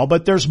about it at all,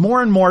 but there's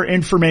more and more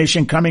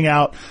information coming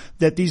out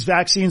that these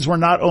vaccines were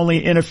not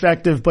only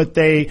ineffective, but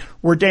they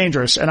were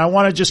dangerous. And I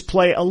want to just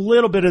play a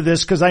little bit of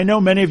this because I know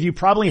many of you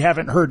probably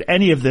haven't heard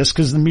any of this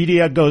because the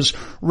media goes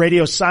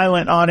radio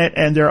silent on it,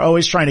 and they're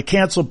always trying to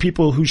cancel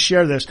people who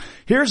share this.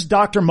 Here's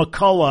Dr.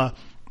 McCullough.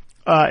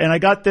 And I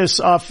got this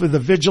off of the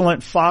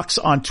Vigilant Fox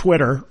on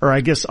Twitter, or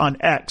I guess on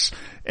X.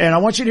 And I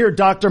want you to hear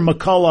Dr.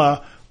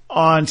 McCullough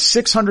on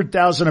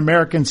 600,000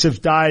 Americans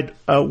have died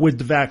with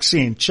the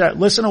vaccine.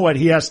 Listen to what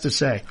he has to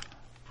say.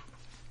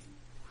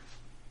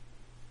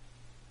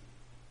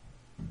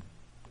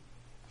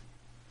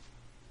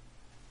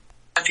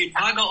 If you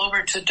toggle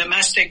over to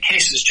domestic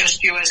cases,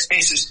 just U.S.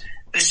 cases,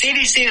 the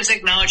CDC is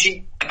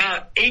acknowledging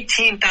about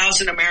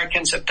 18,000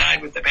 Americans have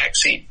died with the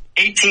vaccine.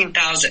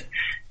 18,000.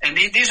 And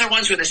these are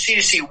ones where the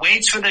CDC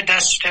waits for the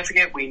death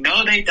certificate. We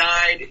know they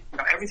died.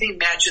 Everything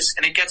matches,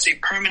 and it gets a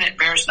permanent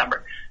VAERS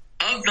number.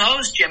 Of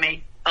those,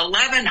 Jimmy,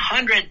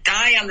 1,100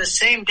 die on the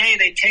same day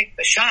they take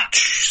the shot.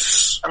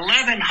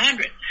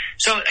 1,100.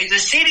 So the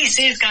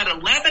CDC's got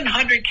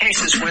 1,100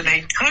 cases where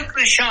they took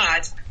the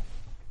shot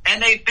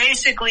and they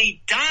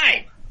basically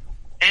died.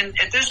 And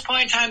at this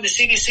point in time, the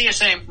CDC is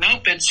saying,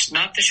 nope, it's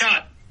not the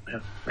shot.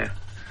 Yeah.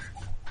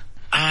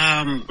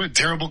 What a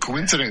terrible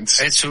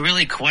coincidence. It's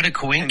really quite a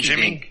coincidence.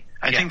 Jimmy,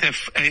 I think that,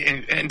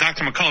 and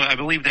Dr. McCullough, I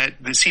believe that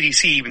the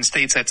CDC even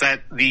states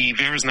that the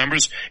VAERS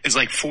numbers is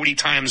like 40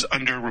 times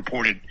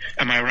underreported.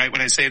 Am I right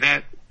when I say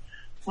that?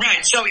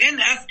 Right. So in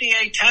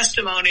FDA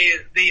testimony,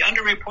 the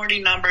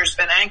underreporting number has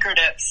been anchored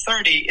at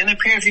 30. In the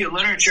peer-reviewed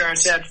literature,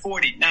 it's at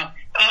 40. Now,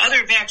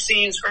 other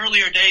vaccines,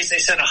 earlier days, they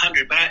said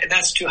 100, but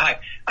that's too high.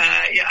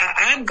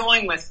 I'm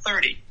going with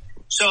 30.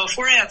 So if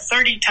we're at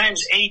 30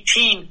 times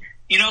 18,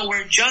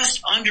 we're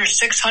just under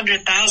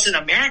 600,000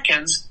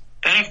 Americans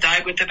that have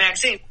died with the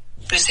vaccine.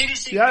 The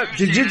CDC. Yeah.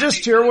 Did you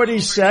just hear what he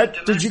said?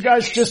 Did you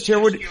guys just hear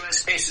what?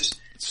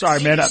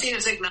 Sorry, man.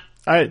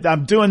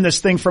 I'm doing this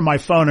thing from my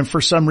phone, and for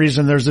some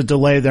reason there's a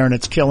delay there, and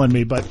it's killing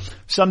me. But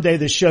someday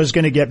this show's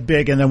going to get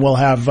big, and then we'll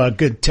have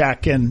good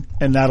tech, and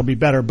that'll be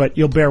better. But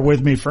you'll bear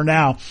with me for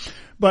now.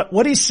 But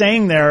what he's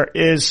saying there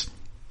is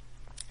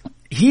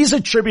he's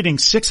attributing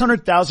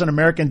 600,000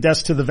 American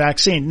deaths to the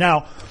vaccine.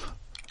 Now,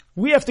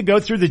 we have to go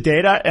through the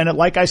data, and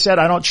like I said,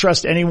 I don't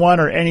trust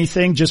anyone or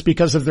anything just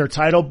because of their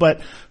title,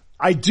 but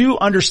I do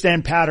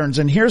understand patterns,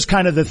 and here's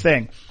kind of the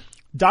thing.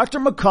 Dr.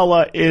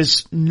 McCullough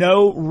is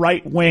no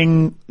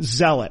right-wing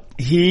zealot.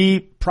 He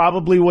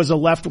probably was a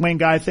left-wing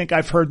guy. I think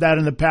I've heard that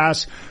in the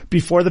past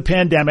before the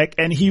pandemic,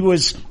 and he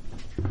was,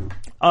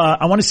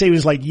 I want to say he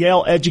was like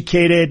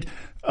Yale-educated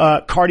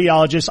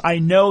cardiologist. I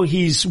know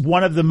he's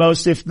one of the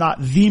most, if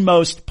not the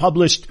most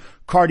published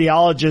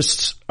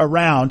cardiologists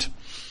around.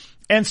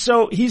 And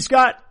so he's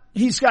got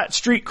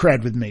street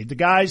cred with me. The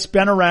guy's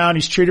been around.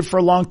 He's treated for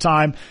a long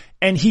time,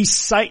 and he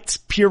cites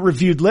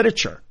peer-reviewed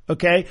literature.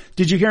 Okay.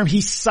 Did you hear him?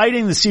 He's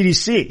citing the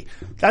CDC.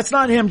 That's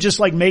not him just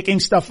like making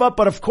stuff up.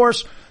 But of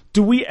course,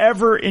 do we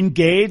ever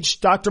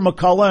engage Dr.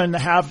 McCullough and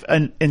have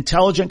an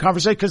intelligent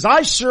conversation? Cause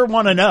I sure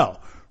want to know,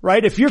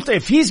 right? If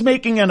he's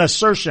making an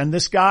assertion,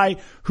 this guy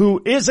who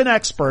is an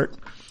expert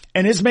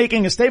and is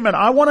making a statement,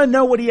 I want to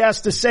know what he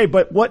has to say.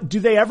 But what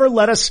do they ever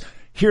let us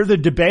hear the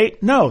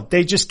debate? No,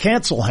 they just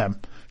cancel him.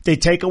 They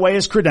take away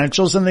his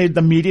credentials, and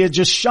the media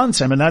just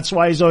shuns him. And that's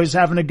why he's always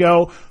having to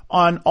go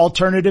on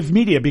alternative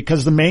media,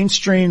 because the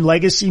mainstream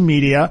legacy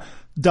media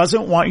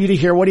doesn't want you to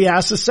hear what he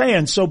has to say.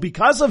 And so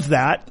because of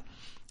that,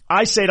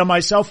 I say to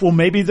myself, well,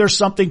 maybe there's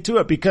something to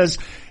it, because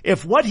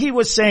if what he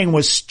was saying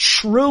was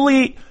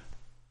truly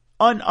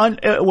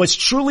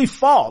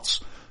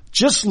false,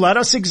 just let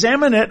us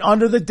examine it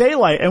under the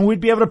daylight and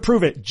we'd be able to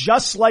prove it.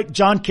 Just like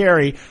John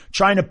Kerry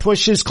trying to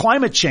push his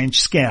climate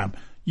change scam.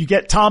 You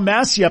get Tom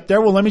Massey up there.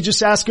 Well, let me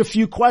just ask a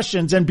few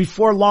questions. And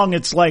before long,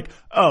 it's like,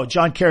 oh,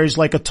 John Kerry's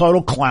like a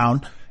total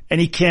clown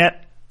and he can't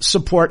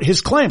support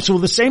his claims. So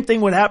the same thing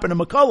would happen to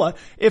McCullough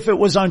if it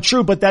was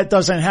untrue, but that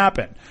doesn't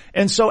happen.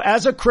 And so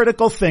as a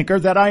critical thinker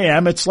that I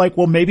am, it's like,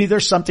 well, maybe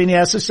there's something he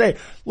has to say.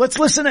 Let's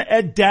listen to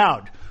Ed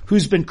Dowd,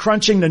 who's been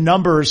crunching the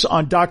numbers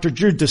on Dr.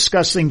 Drew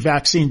discussing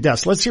vaccine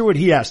deaths. Let's hear what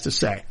he has to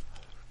say.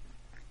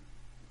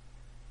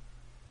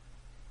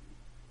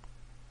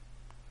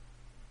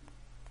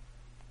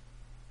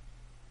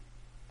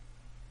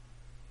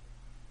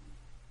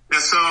 Yeah,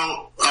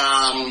 so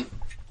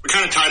we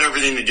kind of tied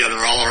everything together,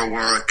 all our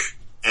work,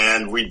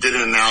 and we did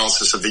an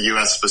analysis of the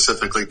U.S.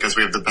 specifically because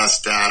we have the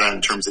best data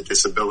in terms of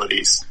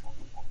disabilities.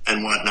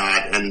 and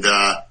whatnot, and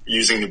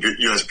using the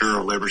U.S.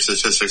 Bureau of Labor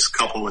Statistics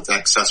coupled with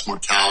excess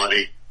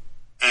mortality.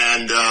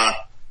 And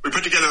we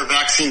put together a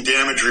vaccine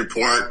damage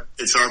report.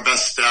 It's our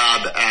best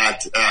stab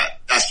at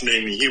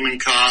estimating the human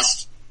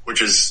cost,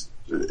 which is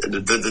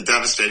the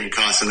devastating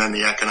cost, and then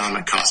the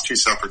economic cost, two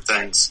separate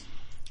things.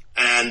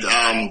 And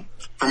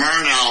from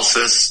our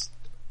analysis,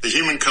 the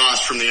human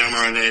cost from the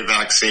mRNA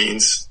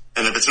vaccines,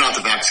 and if it's not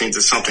the vaccines,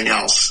 it's something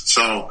else.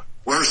 So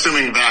we're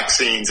assuming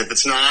vaccines. If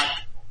it's not,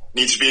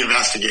 needs to be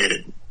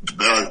investigated.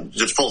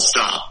 Just full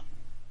stop.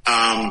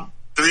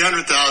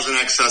 300,000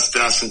 excess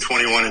deaths in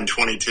 21 and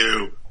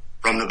 22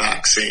 from the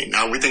vaccine.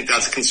 Now, we think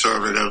that's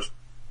conservative.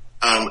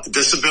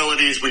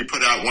 Disabilities, we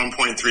put out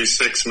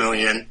 1.36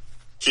 million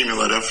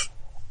cumulative.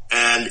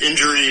 And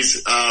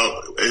injuries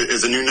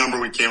is a new number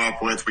we came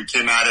up with. We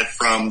came at it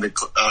from the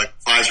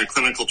Pfizer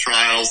clinical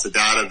trials, the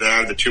data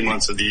there, the 2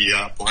 months of the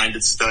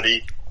blinded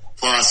study,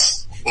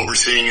 plus what we're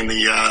seeing in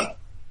the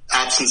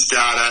absence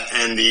data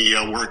and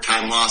the work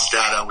time loss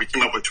data. We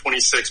came up with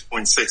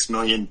 26.6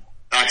 million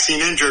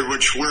vaccine injured,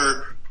 which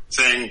we're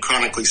saying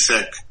chronically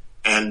sick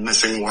and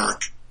missing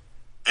work.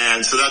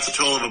 And so that's a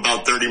total of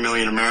about 30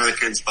 million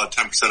Americans, about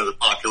 10% of the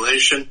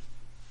population.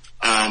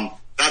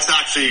 That's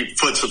actually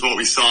fits with what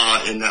we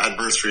saw in the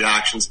adverse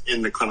reactions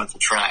in the clinical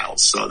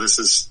trials. So this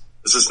is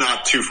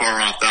not too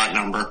far off that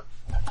number.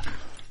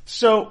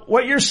 So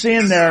what you're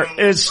seeing there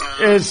is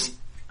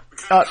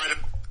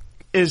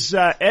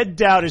Ed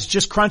Dowd is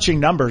just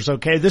crunching numbers.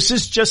 Okay. This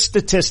is just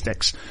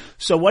statistics.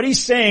 So what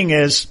he's saying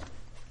is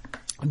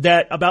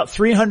that about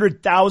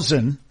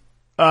 300,000,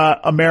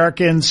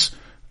 Americans,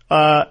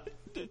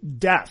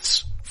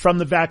 deaths from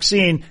the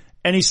vaccine.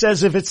 And he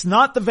says if it's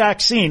not the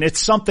vaccine,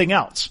 it's something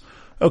else.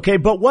 Okay,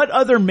 but what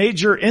other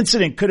major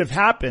incident could have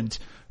happened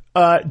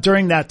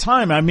during that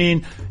time? I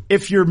mean,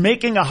 if you're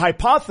making a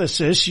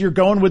hypothesis, you're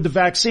going with the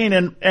vaccine,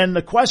 and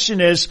the question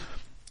is,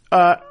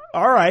 all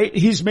right,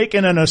 he's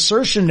making an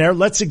assertion there.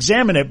 Let's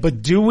examine it.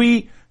 But do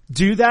we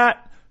do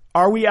that?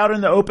 Are we out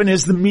in the open?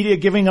 Is the media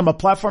giving them a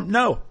platform?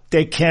 No,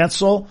 they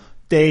cancel.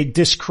 They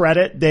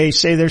discredit. They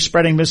say they're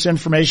spreading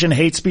misinformation,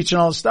 hate speech, and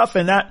all this stuff.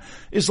 And that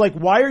is like,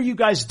 why are you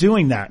guys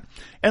doing that?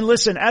 And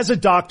listen, as a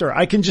doctor,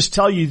 I can just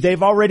tell you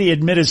they've already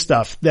admitted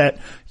stuff that,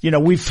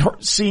 we've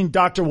seen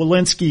Dr.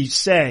 Walensky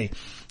say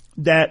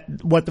that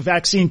what the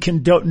vaccine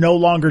can no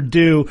longer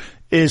do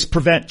is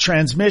prevent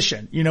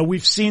transmission.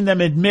 We've seen them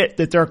admit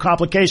that there are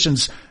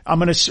complications. I'm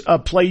going to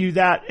play you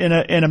that in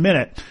a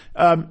minute.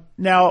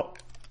 Now,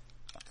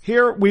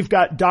 here we've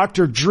got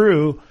Dr.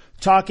 Drew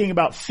talking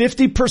about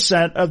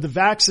 50% of the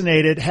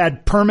vaccinated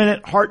had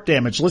permanent heart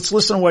damage. Let's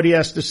listen to what he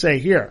has to say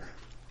here.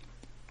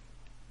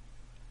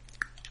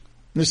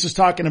 This is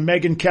talking to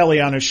Megyn Kelly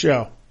on his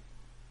show.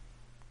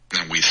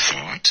 than we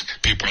thought.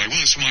 People are like,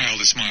 well, it's mild,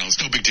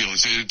 it's no big deal,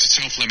 it's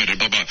self-limited,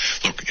 blah, blah.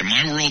 Look, in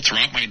my world,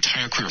 throughout my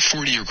entire career,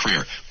 40-year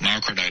career,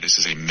 myocarditis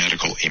is a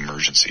medical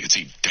emergency. It's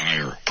a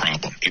dire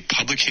problem. A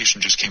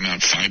publication just came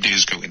out 5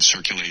 days ago in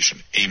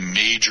Circulation, a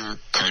major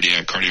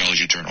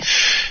cardiology journal,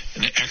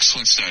 an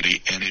excellent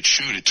study, and it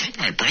took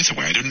my breath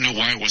away. I didn't know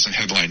why it wasn't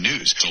headline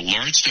news. It's a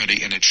large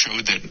study, and it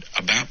showed that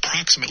about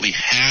approximately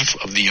half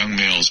of the young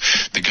males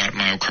that got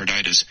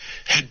myocarditis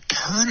had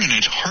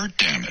permanent heart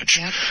damage.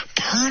 Yep.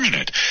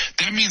 Permanent.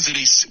 That means that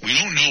we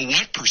don't know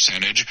what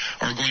percentage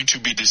are going to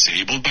be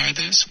disabled by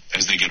this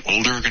as they get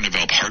older, are going to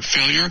develop heart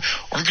failure,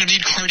 or are going to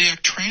need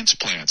cardiac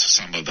transplants,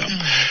 some of them.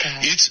 Oh,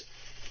 it's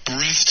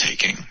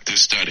breathtaking,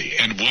 this study,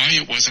 and why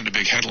it wasn't a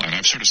big headline.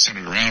 I've sort of sent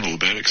it around a little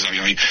bit because I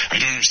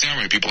don't understand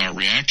why people aren't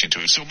reacting to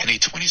it. So in a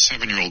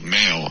 27-year-old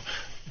male,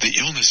 the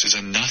illness is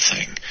a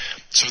nothing.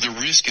 So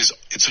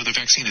the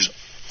vaccine is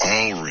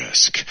all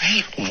risk.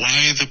 Right.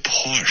 Why the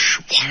push?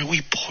 Why are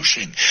we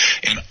pushing?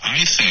 And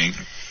I think,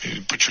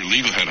 put your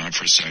legal head on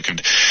for a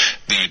second,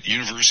 that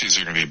universities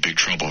are going to be in big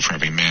trouble for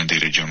having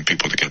mandated young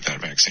people to get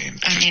that vaccine.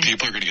 Because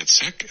people are going to get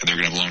sick, and they're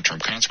going to have long-term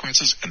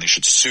consequences, and they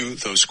should sue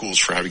those schools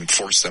for having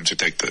forced them to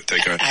take a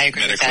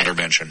medical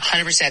intervention.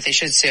 100% they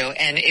should sue.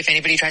 And if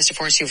anybody tries to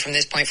force you from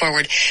this point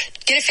forward,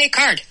 get a fake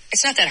card.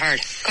 It's not that hard.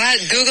 Go out,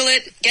 Google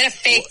it, get a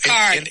fake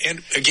card.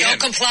 And again,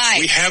 don't comply.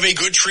 We have a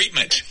good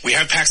treatment. We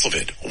have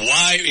Paxlovid.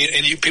 Why?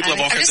 And people have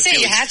all kinds of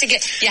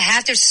feelings. You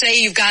have to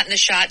say you've gotten a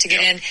shot to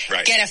get in.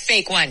 Right. Get a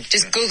fake one.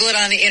 Just Google it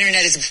on the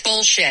internet. It's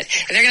bullshit.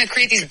 If they're going to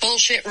create these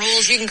bullshit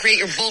rules, you can create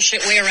your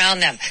bullshit way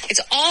around them. It's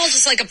all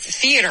just like a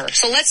theater.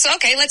 So let's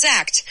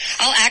act.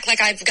 I'll act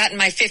like I've gotten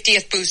my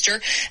 50th booster,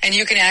 and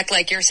you can act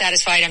like you're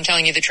satisfied I'm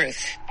telling you the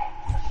truth.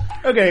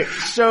 Okay,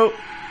 so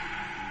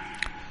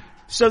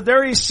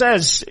there he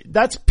says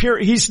that's pure.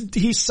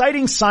 He's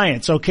citing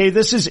science. Okay,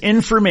 this is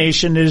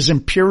information that is in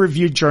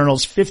peer-reviewed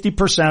journals.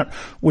 50%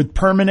 with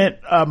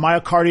permanent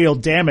myocardial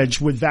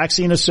damage with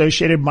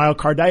vaccine-associated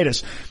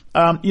myocarditis.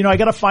 I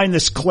got to find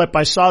this clip.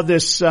 I saw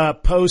this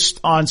post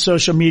on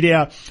social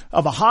media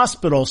of a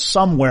hospital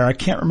somewhere. I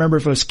can't remember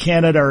if it was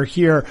Canada or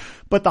here,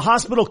 but the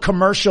hospital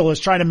commercial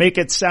is trying to make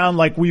it sound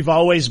like we've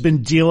always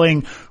been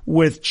dealing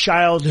with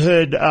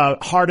childhood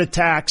heart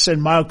attacks and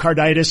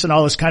myocarditis and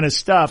all this kind of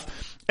stuff,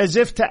 as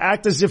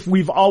if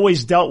we've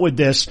always dealt with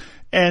this.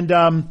 And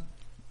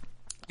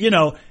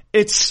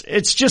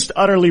it's just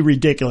utterly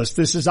ridiculous.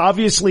 This is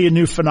obviously a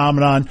new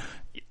phenomenon.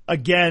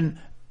 Again,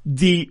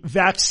 the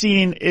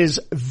vaccine is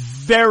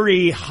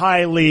very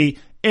highly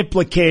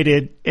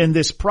implicated in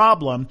this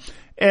problem,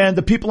 and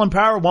the people in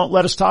power won't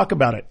let us talk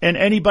about it. And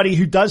anybody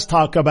who does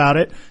talk about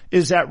it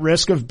is at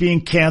risk of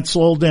being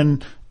canceled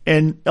and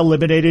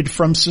eliminated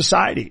from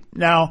society.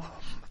 Now,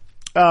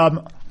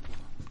 I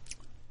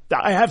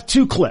have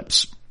two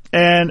clips,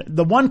 and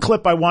the one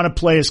clip I want to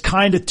play is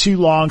kind of too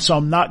long, so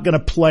I'm not going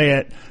to play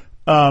it,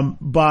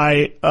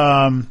 by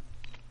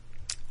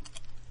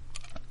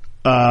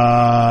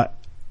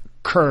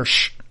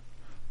Kirsch.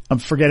 I'm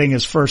forgetting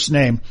his first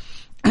name,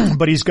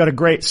 but he's got a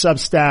great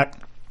Substack.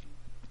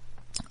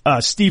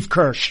 Steve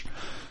Kirsch,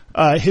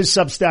 his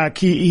Substack,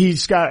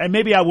 he's got, and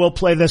maybe I will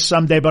play this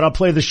someday, but I'll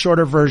play the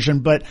shorter version.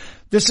 But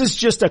this is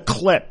just a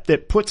clip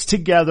that puts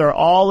together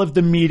all of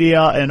the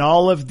media and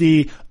all of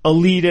the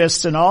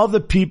elitists and all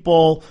the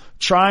people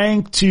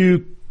trying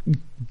to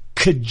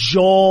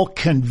cajole,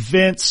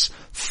 convince,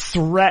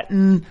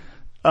 threaten,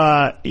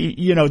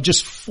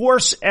 just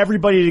force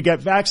everybody to get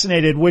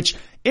vaccinated, which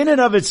in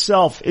and of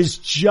itself is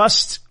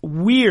just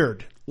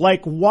weird.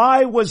 Like,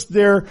 why was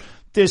there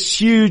this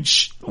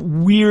huge,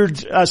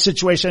 weird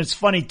situation? It's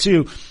funny,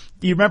 too.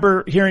 You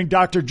remember hearing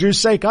Dr. Drew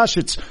say, gosh,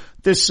 it's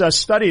this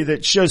study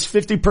that shows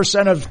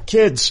 50% of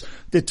kids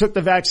that took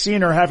the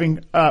vaccine are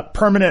having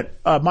permanent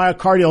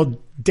myocardial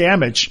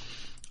damage.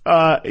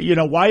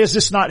 Why is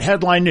this not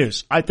headline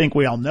news? I think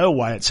we all know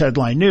why it's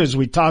headline news.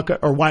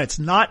 Why it's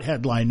not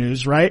headline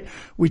news, right?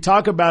 We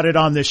talk about it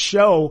on this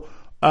show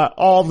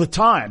all the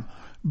time.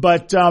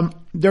 But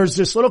there's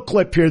this little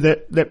clip here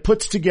that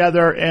puts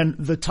together, and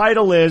the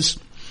title is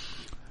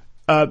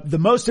the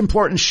most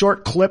important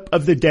short clip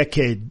of the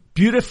decade,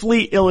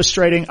 beautifully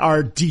illustrating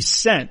our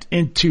descent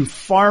into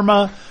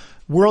pharma,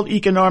 World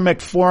Economic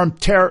Forum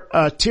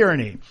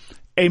tyranny.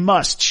 A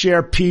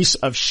must-share piece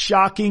of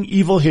shocking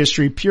evil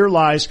history, pure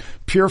lies,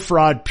 pure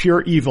fraud,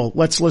 pure evil.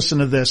 Let's listen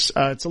to this.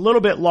 It's a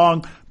little bit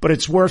long, but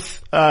it's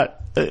worth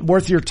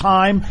your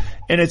time,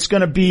 and it's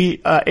going to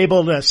be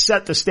able to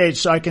set the stage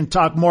so I can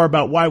talk more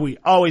about why we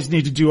always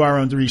need to do our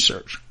own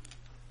research.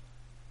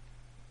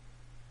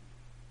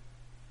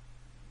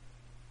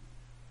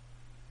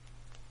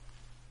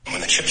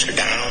 When the chips are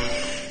down,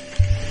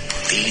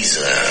 these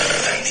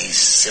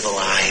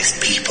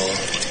civilized people,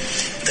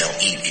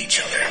 they'll eat each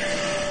other.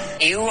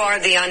 You are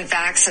the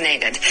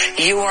unvaccinated.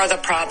 You are the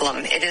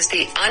problem. It is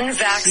the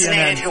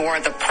unvaccinated who are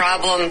the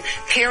problem.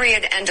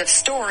 Period. End of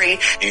story.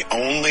 The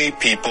only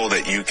people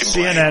that you can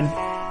blame.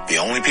 The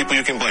only people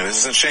you can blame. This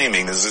isn't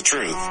shaming. This is the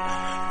truth.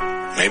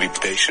 Maybe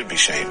they should be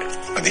shamed.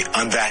 Are the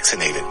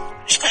unvaccinated.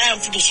 It's time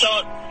to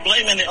start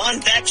blaming the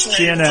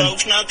unvaccinated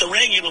folks, not the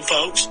regular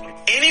folks.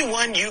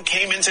 Anyone you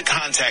came into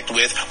contact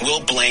with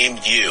will blame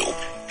you,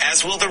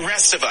 as will the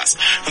rest of us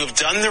who have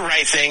done the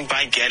right thing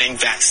by getting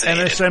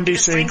vaccinated. MSNBC.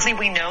 Because frankly,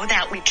 we know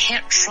that we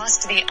can't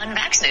trust the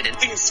unvaccinated. I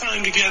think it's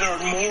time to get our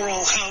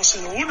moral house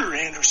in order,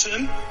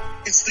 Anderson.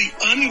 It's the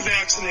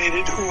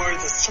unvaccinated who are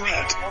the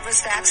threat. All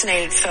those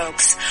vaccinated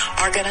folks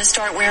are going to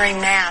start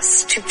wearing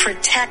masks to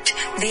protect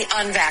the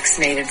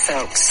unvaccinated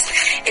folks.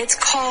 It's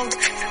called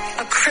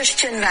a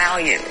Christian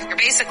value. You're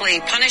basically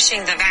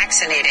punishing the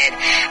vaccinated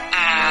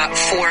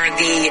for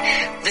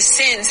the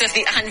sins of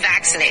the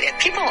unvaccinated.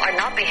 People are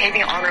not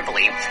behaving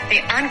honorably.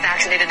 The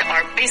unvaccinated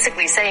are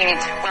basically saying,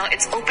 well,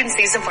 it's open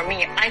season for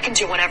me. I can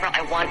do whatever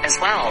I want as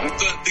well.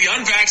 The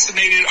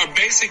unvaccinated are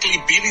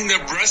basically beating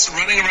their breasts and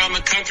running around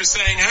the country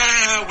saying,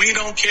 we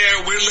don't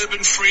care, we're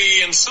living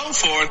free, and so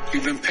forth.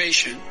 We've been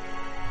patient,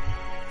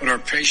 but our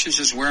patience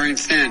is wearing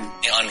thin.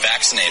 The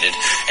unvaccinated,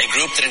 a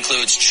group that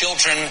includes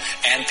children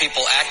and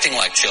people acting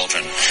like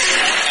children.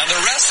 And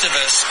the rest of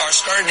us are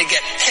starting to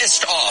get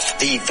pissed off.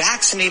 The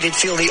vaccinated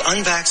feel the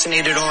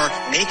unvaccinated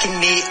are making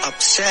me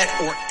upset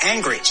or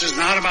angry. This is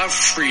not about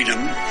freedom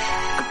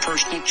or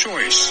personal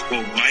choice.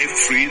 Well, my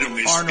freedom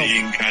is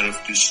being kind of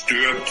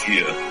disturbed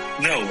here.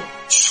 No,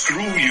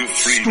 screw your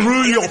freedom.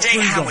 Screw your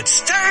freedom. Howard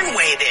Stern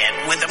weighed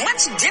in with a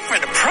much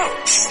different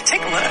approach.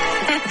 Take a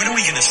look. When are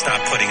we going to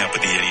stop putting up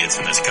with the idiots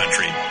in this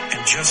country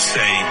and just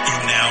say,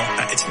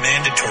 it's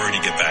mandatory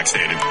to get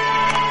vaccinated?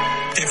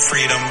 They have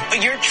freedom.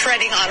 But you're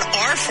treading on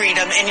our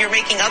freedom and you're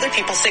making other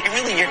people sick, and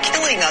really you're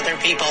killing other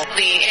people.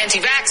 The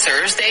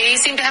anti-vaxxers, they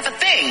seem to have a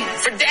thing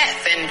for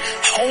death and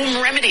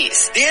home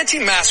remedies. The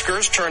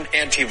anti-maskers turned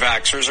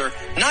anti-vaxxers are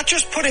not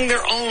just putting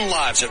their own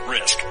lives at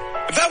risk.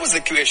 If that was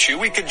the issue,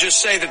 we could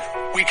just say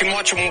that we can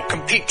watch them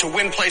compete to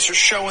win place or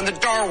show in the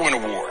Darwin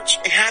Awards.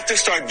 We have to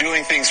start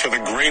doing things for the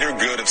greater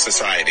good of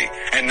society,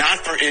 and not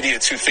for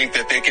idiots who think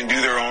that they can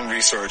do their own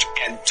research.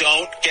 And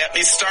don't get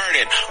me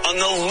started on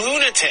the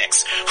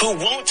lunatics who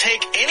won't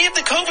take any of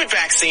the COVID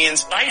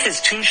vaccines. Life is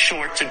too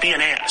short to be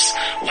an ass.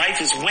 Life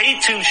is way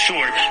too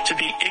short to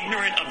be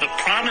ignorant of the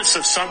promise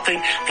of something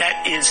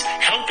that is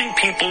helping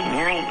people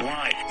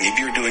worldwide.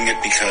 Maybe you're doing it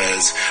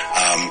because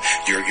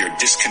you're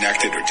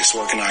disconnected or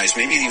disorganized.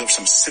 Maybe you have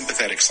some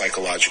sympathetic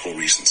psychological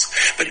reasons.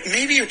 But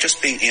maybe you're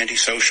just being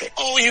antisocial.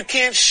 Oh, you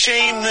can't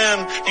shame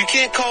them. You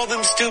can't call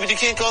them stupid. You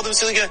can't call them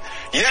silly.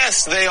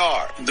 Yes, they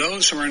are.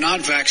 Those who are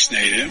not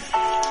vaccinated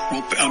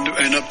will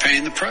end up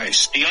paying the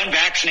price. The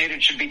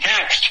unvaccinated should be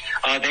taxed.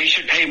 They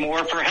should pay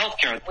more for health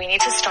care. We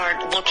need to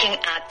start looking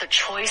at the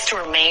choice to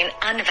remain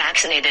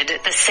unvaccinated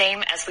the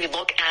same as we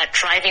look at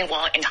driving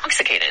while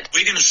intoxicated.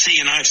 We're going to see,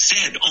 and I've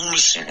said,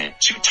 almost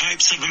two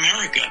types of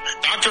America.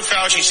 Dr.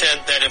 Fauci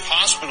said that if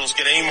hospitals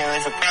get any more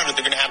overcrowded,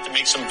 they're going to have to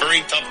make some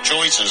very tough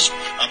choices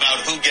about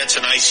who gets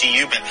an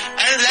ICU bed.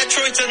 And that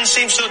choice doesn't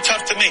seem so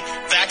tough to me.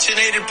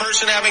 Vaccinated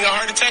person having a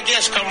heart attack,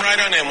 yes, come right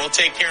on in. We'll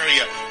take care of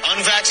you.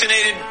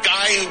 Unvaccinated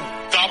guy who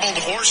gobbled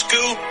horse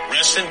goo,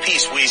 rest in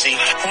peace, Wheezy.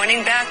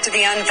 Pointing back to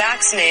the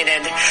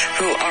unvaccinated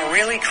who are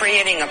really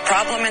creating a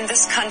problem in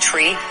this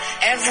country,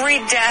 every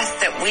death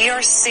that we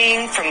are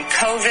seeing from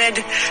COVID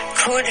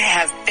could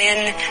have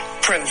been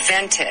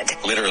prevented.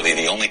 Literally,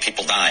 the only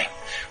people dying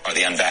are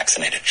the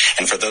unvaccinated.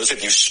 And for those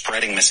of you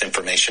spreading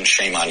misinformation,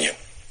 shame on you.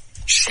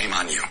 Shame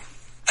on you.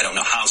 I don't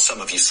know how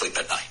some of you sleep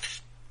at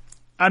night.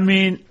 I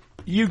mean,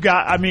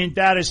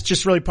 that is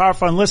just really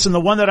powerful. And listen, the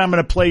one that I'm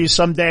going to play you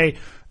someday,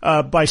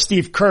 by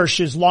Steve Kirsch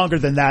is longer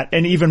than that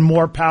and even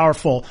more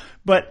powerful.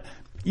 But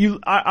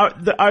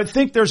I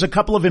think there's a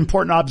couple of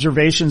important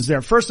observations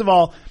there. First of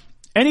all,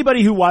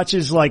 anybody who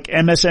watches like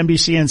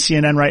MSNBC and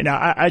CNN right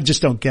now, I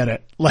just don't get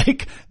it.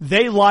 Like,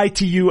 they lie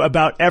to you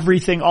about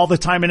everything all the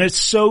time, and it's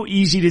so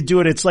easy to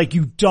do it. It's like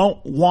you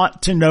don't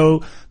want to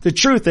know the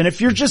truth. And if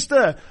you're just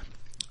a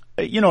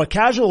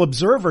casual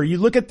observer, you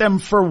look at them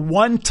for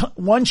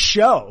one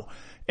show,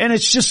 and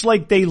it's just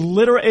like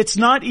it's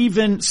not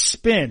even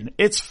spin.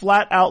 It's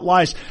flat out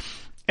lies.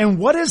 And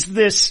what is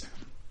this?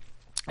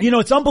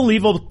 It's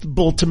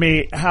unbelievable to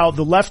me how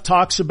the left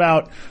talks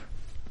about,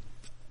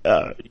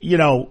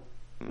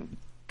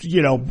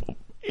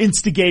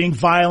 instigating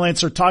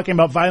violence or talking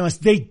about violence.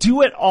 They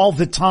do it all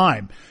the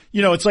time.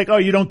 It's like, oh,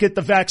 you don't get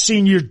the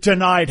vaccine, you're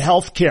denied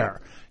health care.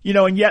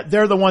 And yet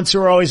they're the ones who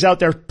are always out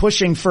there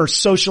pushing for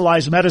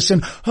socialized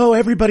medicine. Oh,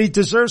 everybody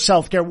deserves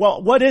health care.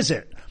 Well, what is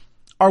it?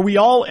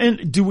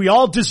 Do we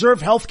all deserve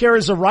health care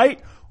as a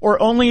right,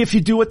 or only if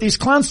you do what these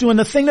clowns do? And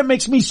the thing that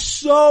makes me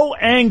so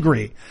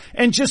angry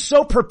and just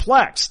so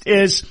perplexed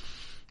is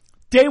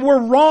they were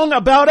wrong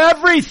about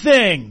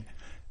everything.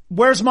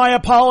 Where's my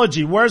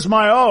apology? Where's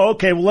my,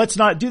 okay, well, let's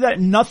not do that.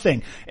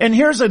 Nothing. And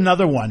here's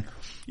another one.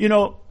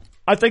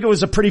 I think it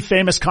was a pretty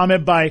famous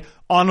comment by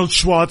Arnold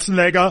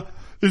Schwarzenegger.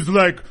 It's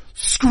like,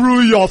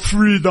 screw your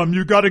freedom.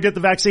 You got to get the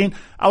vaccine.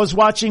 I was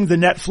watching the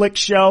Netflix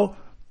show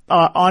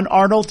on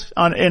Arnold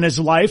in his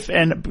life,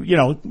 and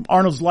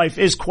Arnold's life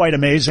is quite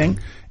amazing,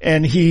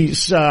 and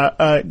he's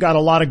got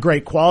a lot of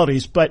great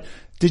qualities. But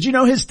did you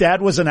know his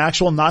dad was an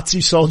actual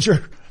Nazi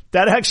soldier?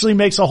 That actually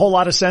makes a whole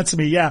lot of sense to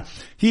me. Yeah.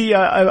 He,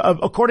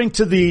 according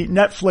to the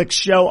Netflix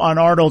show on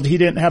Arnold, he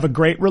didn't have a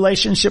great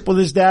relationship with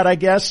his dad, I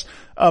guess.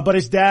 But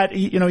his dad,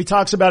 he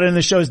talks about it in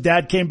the show. His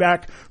dad came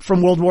back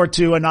from World War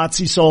II, a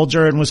Nazi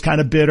soldier, and was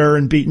kind of bitter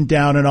and beaten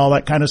down and all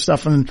that kind of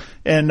stuff.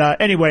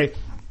 Anyway,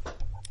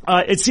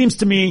 it seems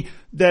to me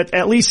that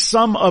at least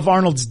some of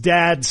Arnold's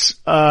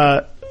dad's,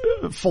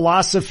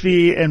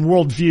 philosophy and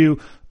worldview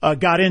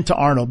got into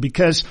Arnold,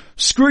 because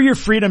screw your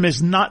freedom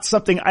is not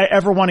something I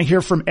ever want to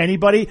hear from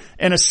anybody,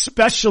 and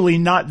especially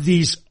not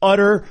these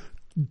utter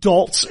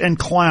dolts and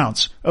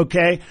clowns.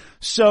 Okay.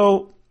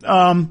 So,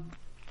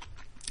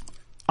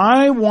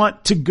 I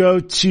want to go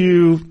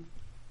to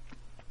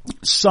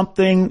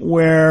something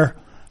where,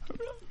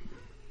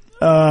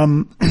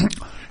 now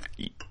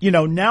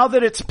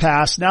that it's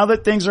passed, now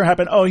that things are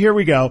happening. Oh, here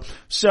we go.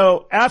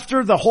 So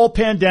after the whole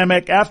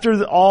pandemic,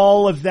 after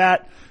all of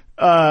that,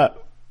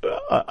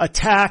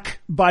 attack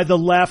by the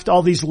left,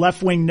 all these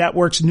left-wing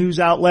networks, news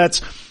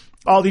outlets,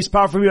 all these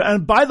powerful people.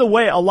 And by the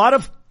way, a lot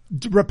of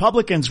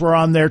Republicans were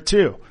on there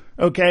too.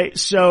 Okay.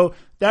 So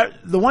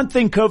the one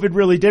thing COVID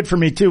really did for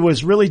me too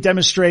was really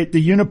demonstrate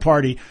the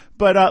uniparty.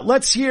 But,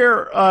 let's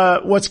hear,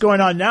 what's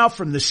going on now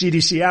from the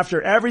CDC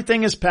after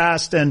everything is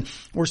passed, and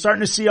we're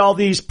starting to see all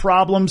these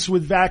problems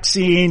with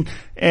vaccine,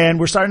 and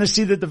we're starting to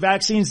see that the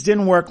vaccines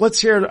didn't work. Let's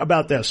hear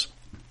about this.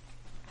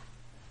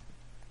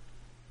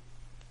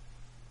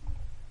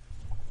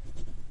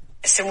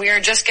 And we are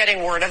just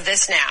getting word of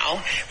this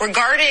now.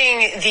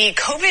 Regarding the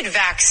COVID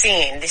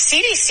vaccine, the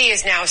CDC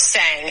is now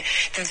saying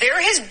that there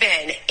has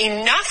been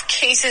enough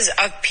cases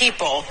of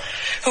people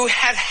who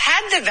have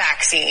had the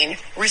vaccine,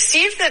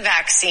 received the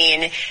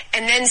vaccine,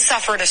 and then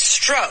suffered a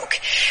stroke.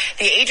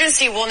 The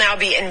agency will now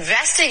be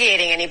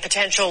investigating any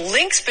potential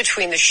links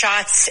between the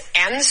shots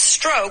and the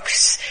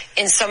strokes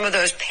in some of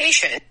those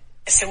patients.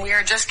 And we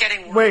are just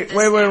getting wait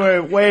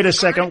a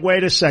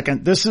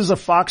second. This is a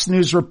Fox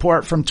News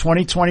report from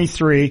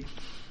 2023,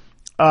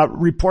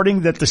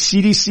 reporting that the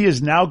CDC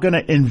is now going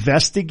to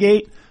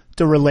investigate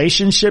the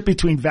relationship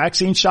between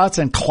vaccine shots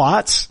and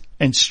clots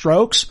and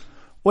strokes.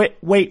 Wait,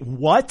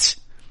 what?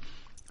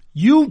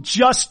 You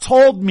just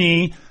told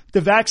me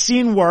the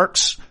vaccine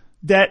works,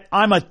 that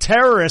I'm a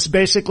terrorist,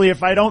 basically,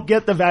 if I don't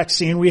get the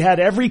vaccine. We had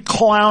every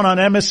clown on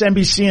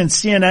MSNBC and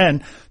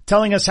CNN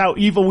telling us how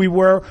evil we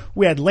were.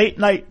 We had late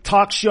night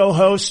talk show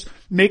hosts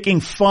making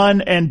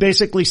fun and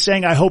basically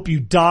saying, I hope you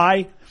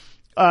die.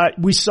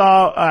 We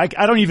saw, I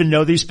don't even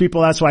know these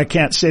people. That's why I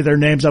can't say their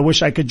names. I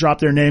wish I could drop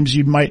their names.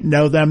 You might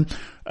know them.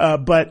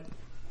 But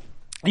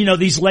you know,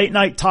 these late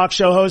night talk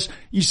show hosts,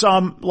 you saw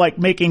them like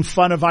making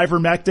fun of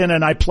ivermectin,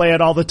 and I play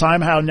it all the time,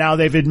 how now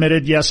they've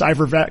admitted, yes,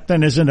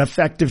 ivermectin is an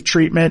effective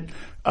treatment,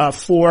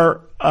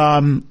 for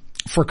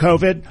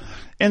COVID.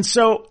 And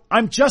so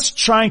I'm just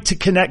trying to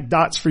connect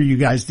dots for you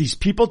guys. These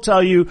people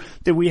tell you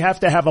that we have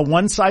to have a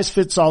one size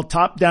fits all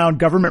top down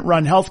government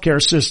run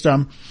healthcare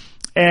system,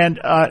 and,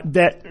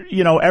 that,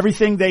 you know,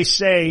 everything they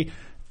say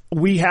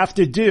we have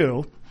to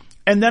do.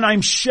 And then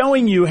I'm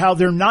showing you how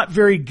they're not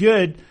very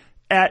good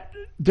at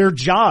their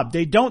job.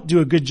 They don't do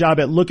a good job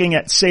at looking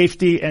at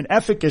safety and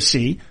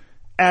efficacy,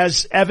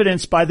 as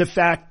evidenced by the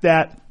fact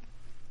that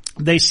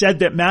they said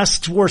that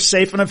masks were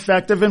safe and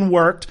effective and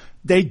worked.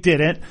 They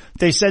didn't.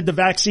 They said the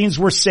vaccines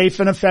were safe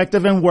and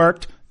effective and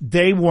worked.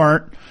 They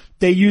weren't.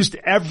 They used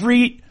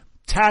every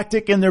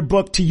tactic in their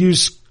book to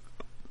use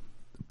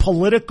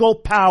political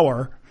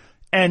power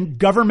and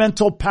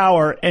governmental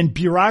power and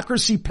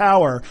bureaucracy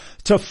power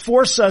to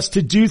force us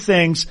to do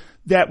things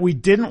that we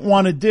didn't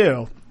want to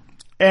do.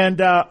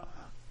 And,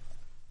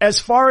 as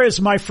far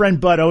as my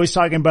friend Bud always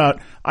talking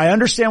about, I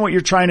understand what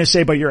you're trying to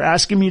say, but you're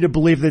asking me to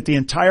believe that the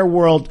entire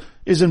world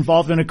is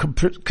involved in a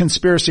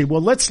conspiracy.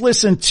 Well, let's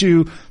listen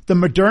to the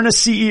Moderna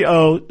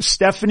CEO,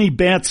 Stephanie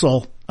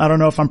Bancel. I don't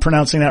know if I'm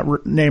pronouncing that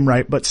name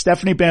right, but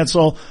Stephanie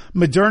Bancel,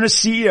 Moderna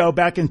CEO,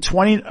 back in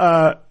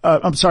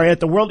at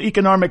the World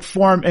Economic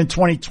Forum in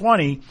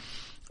 2020,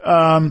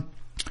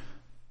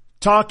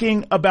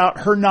 talking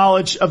about her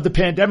knowledge of the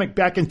pandemic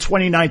back in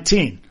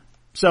 2019.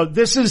 So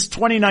this is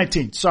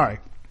 2019. Sorry.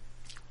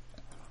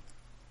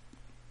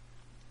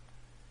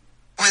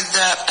 With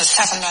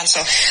Stefan Bancel.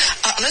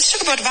 Let's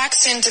talk about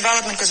vaccine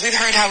development, because we've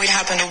heard how it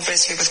happened,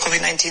 obviously, with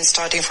COVID-19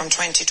 starting from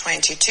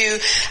 2022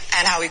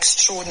 and how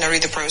extraordinary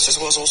the process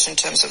was also in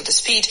terms of the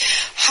speed.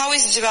 How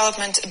is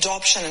development,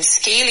 adoption and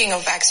scaling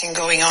of vaccine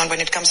going on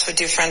when it comes for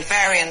different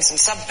variants and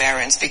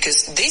subvariants?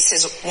 Because this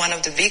is one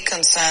of the big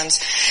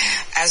concerns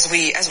as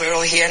we're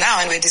all here now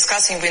and we're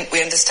discussing,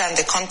 we understand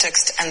the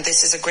context, and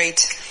this is a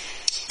great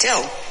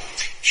deal.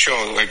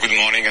 Sure. Well, good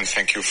morning, and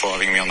thank you for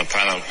having me on the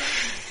panel.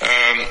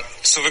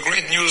 So the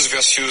great news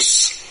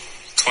versus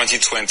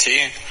 2020,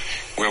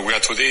 where we are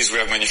today, is we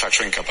have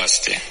manufacturing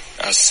capacity.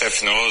 As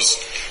Seth knows,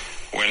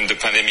 when the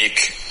pandemic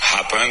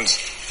happened,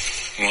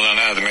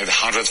 Moderna had made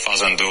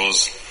 100,000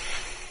 doses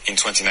in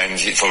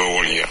 2019 for the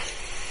whole year.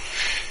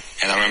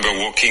 And I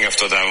remember walking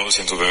after Davos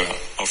into the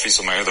office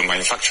of my head of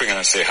manufacturing, and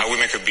I say, how we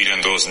make 1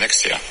 billion doses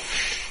next year?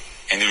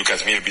 And he look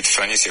at me a bit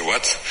funny, say,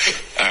 what?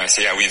 I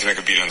say, yeah, we need to make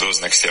 1 billion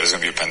doses next year. There's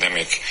going to be a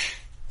pandemic.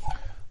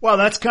 Well,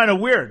 that's kind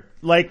of weird.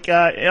 Like,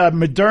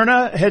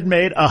 Moderna had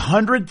made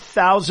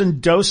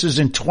 100,000 doses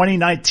in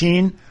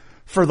 2019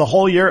 for the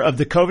whole year of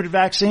the COVID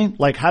vaccine.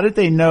 Like, how did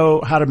they know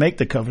how to make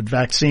the COVID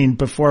vaccine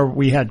before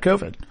we had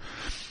COVID?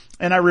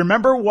 And I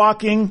remember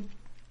walking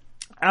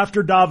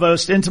after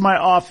Davos into my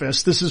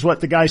office. This is what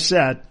the guy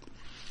said.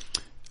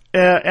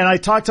 And I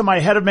talked to my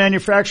head of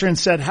manufacturing and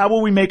said, how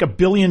will we make 1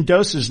 billion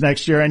doses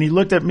next year? And he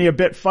looked at me a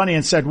bit funny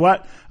and said,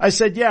 what? I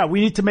said, yeah,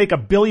 we need to make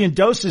 1 billion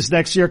doses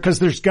next year because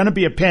there's going to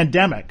be a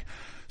pandemic.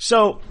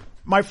 So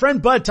my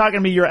friend Bud talking to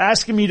me, you're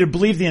asking me to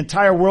believe the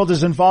entire world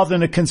is involved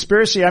in a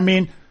conspiracy. I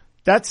mean,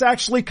 that's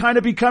actually kind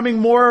of becoming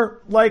more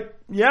like,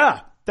 yeah,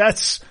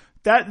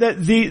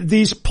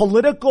 these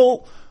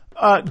political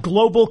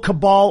global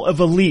cabal of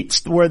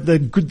elites, where the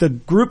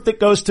group that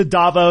goes to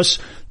Davos,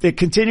 that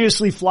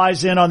continuously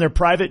flies in on their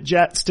private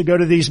jets to go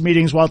to these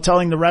meetings while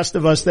telling the rest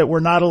of us that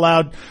we're not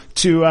allowed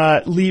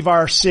to leave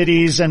our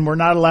cities and we're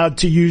not allowed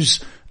to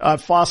use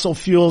fossil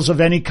fuels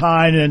of any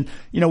kind, and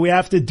we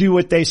have to do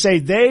what they say.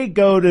 They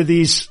go to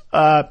these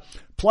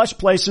plush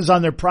places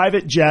on their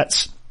private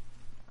jets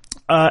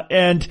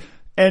and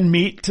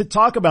meet to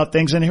talk about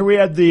things. And here we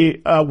had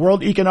the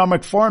World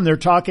Economic Forum. They're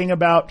talking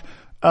about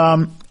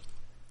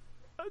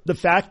the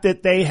fact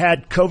that they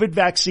had COVID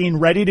vaccine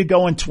ready to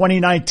go in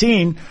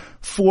 2019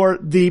 for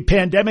the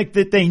pandemic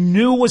that they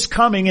knew was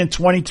coming in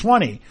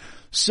 2020.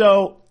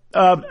 So,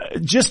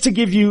 just to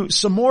give you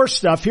some more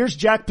stuff, here's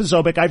Jack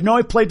Posobiec. I know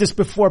I played this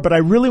before, but I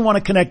really want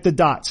to connect the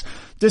dots.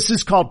 This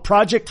is called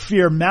Project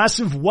Fear.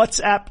 Massive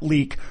WhatsApp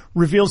leak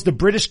reveals the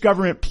British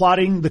government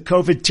plotting the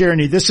COVID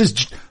tyranny. This is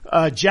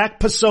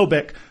Jack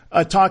Posobiec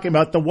talking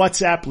about the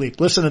WhatsApp leak.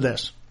 Listen to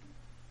this.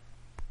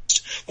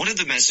 One of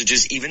the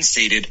messages even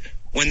stated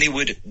when they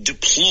would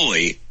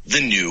deploy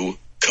the new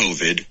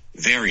COVID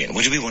variant.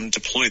 When do we want to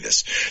deploy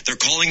this? They're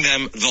calling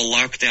them the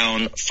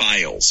lockdown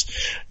files.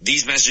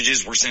 These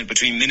messages were sent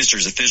between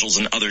ministers, officials,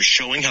 and others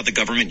showing how the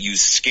government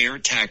used scare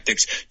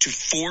tactics to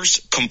force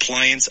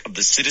compliance of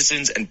the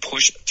citizens and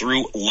push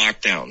through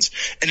lockdowns.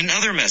 In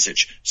another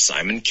message,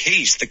 Simon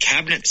Case, the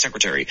cabinet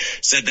secretary,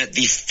 said that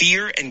the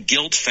fear and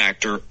guilt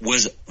factor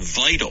was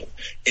vital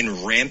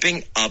in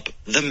ramping up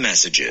the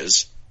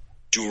messages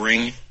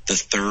during the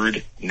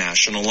third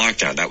national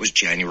lockdown. That was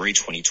January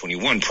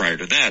 2021. Prior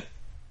to that,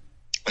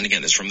 and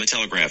again, this is from the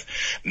Telegraph,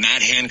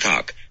 Matt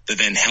Hancock, the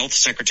then health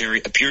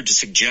secretary, appeared to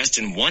suggest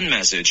in one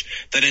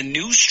message that a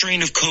new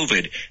strain of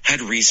COVID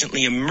had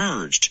recently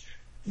emerged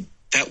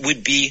that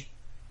would be,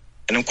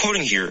 and I'm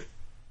quoting here,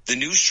 the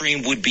new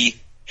strain would be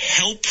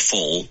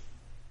helpful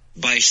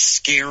by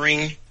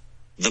scaring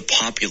the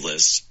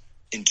populace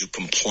into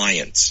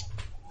compliance.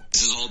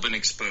 This has all been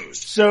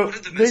exposed. So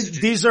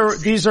these are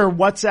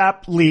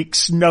WhatsApp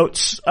leaks,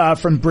 notes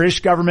from British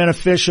government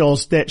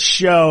officials that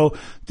show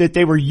that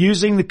they were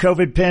using the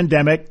COVID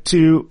pandemic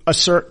to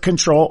assert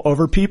control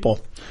over people.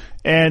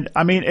 And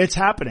I mean, it's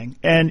happening.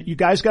 And you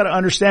guys got to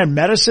understand,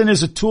 medicine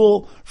is a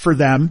tool for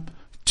them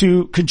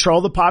to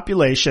control the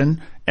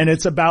population, and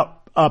it's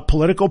about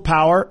political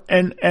power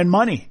and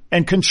money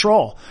and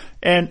control.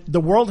 And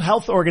the World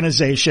Health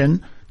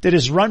Organization that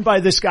is run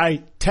by this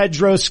guy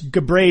Tedros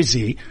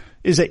Ghebreyesus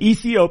is an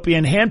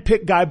Ethiopian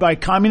handpicked guy by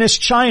communist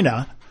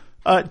China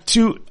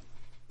to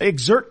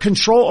exert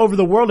control over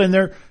the world, and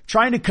they're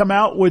trying to come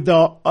out with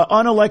the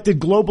unelected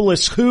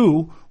globalist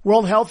WHO,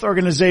 World Health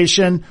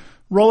Organization,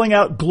 rolling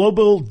out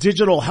global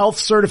digital health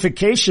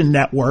certification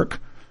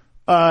network.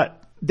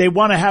 They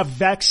want to have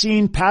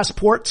vaccine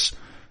passports.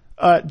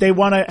 They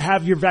want to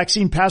have your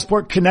vaccine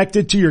passport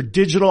connected to your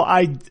digital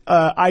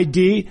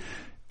ID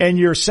and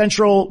your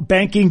central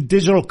banking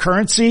digital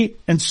currency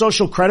and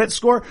social credit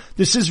score.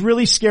 This is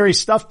really scary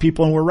stuff,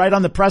 people, and we're right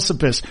on the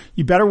precipice.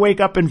 You better wake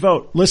up and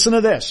vote. Listen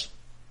to this.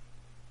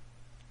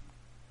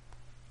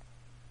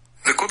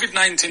 The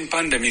COVID-19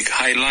 pandemic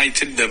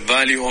highlighted the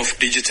value of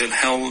digital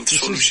health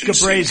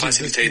solutions in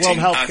facilitating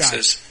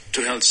access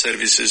to health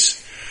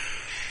services.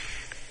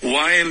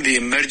 While the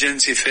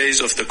emergency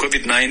phase of the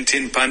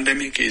COVID-19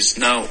 pandemic is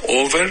now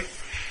over,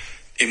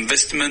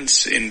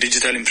 investments in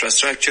digital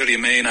infrastructure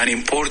remain an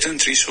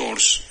important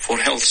resource for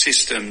health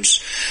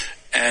systems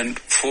and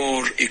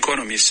for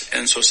economies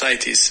and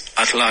societies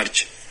at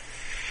large.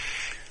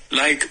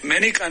 Like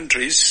many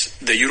countries,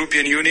 the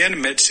European Union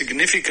made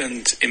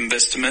significant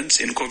investments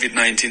in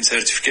COVID-19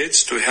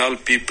 certificates to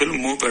help people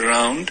move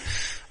around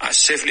as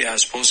safely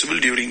as possible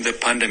during the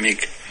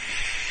pandemic.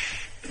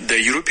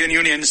 The European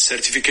Union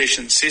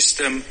certification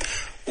system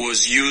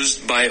was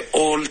used by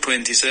all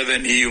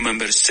 27 EU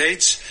member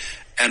states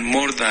and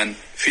more than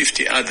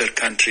 50 other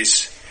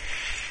countries.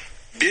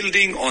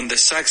 Building on the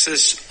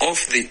success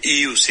of the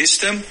EU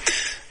system,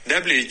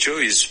 WHO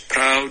is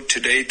proud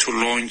today to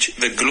launch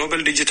the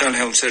Global Digital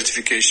Health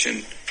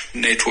Certification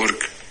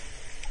Network.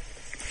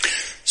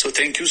 So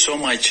thank you so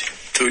much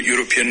to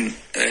European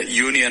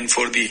Union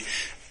for the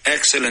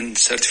excellent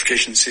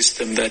certification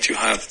system that you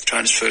have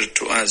transferred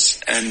to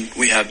us, and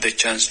we have the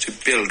chance to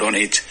build on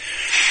it.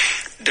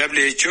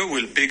 WHO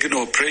will begin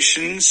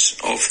operations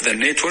of the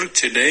network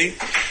today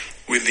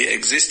with the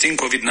existing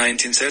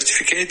COVID-19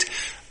 certificate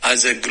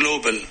as a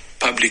global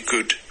public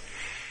good.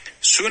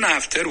 Soon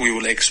after, we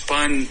will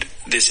expand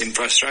this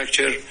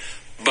infrastructure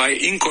by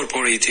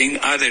incorporating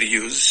other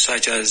use,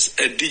 such as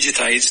a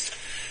digitized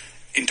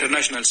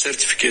international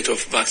certificate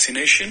of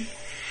vaccination,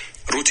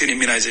 routine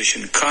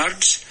immunization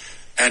cards,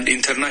 and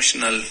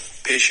international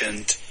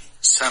patient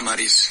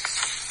summaries.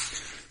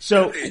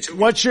 So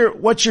what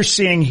you're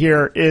seeing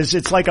here is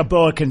it's like a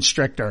boa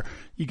constrictor.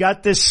 You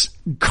got this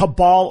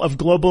cabal of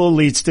global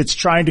elites that's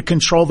trying to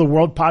control the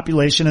world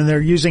population, and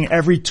they're using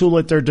every tool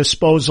at their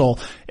disposal.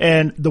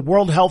 And the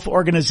World Health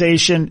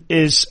Organization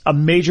is a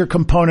major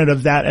component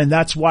of that, and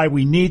that's why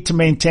we need to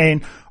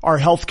maintain our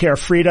healthcare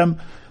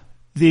freedom.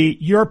 The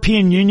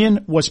European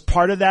Union was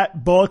part of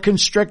that boa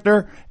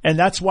constrictor, and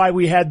that's why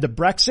we had the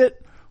Brexit,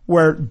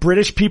 where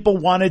British people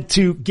wanted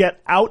to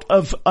get out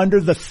of under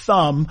the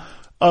thumb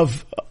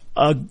of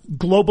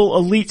global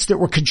elites that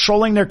were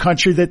controlling their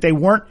country, that they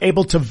weren't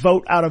able to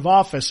vote out of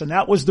office. And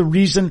that was the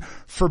reason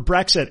for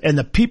Brexit. And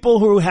the people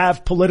who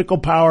have political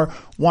power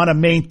want to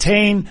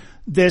maintain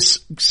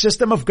this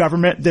system of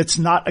government that's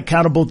not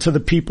accountable to the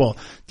people.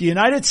 The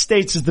United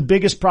States is the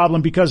biggest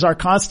problem because our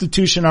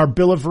Constitution, our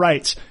Bill of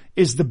Rights,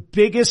 is the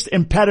biggest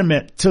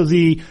impediment to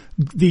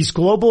these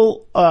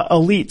global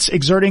elites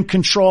exerting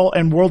control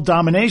and world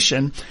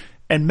domination.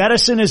 And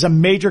medicine is a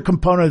major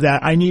component of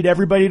that. I need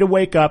everybody to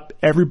wake up,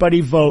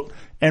 everybody vote,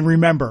 and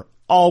remember,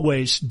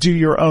 always do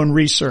your own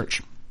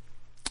research.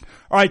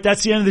 All right,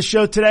 that's the end of the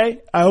show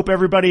today. I hope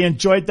everybody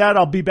enjoyed that.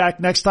 I'll be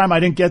back next time. I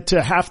didn't get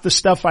to half the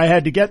stuff I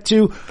had to get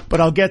to, but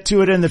I'll get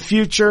to it in the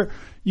future.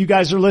 You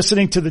guys are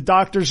listening to the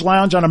Doctor's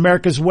Lounge on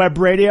America's Web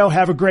Radio.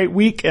 Have a great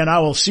week, and I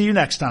will see you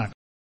next time.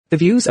 The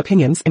views,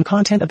 opinions, and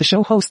content of the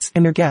show hosts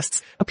and their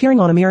guests appearing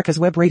on America's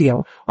Web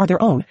Radio are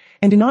their own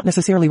and do not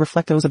necessarily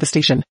reflect those of the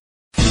station.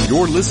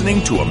 You're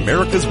listening to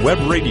America's Web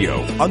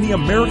Radio on the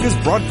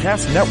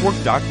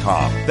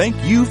AmericasBroadcastNetwork.com. Thank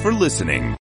you for listening.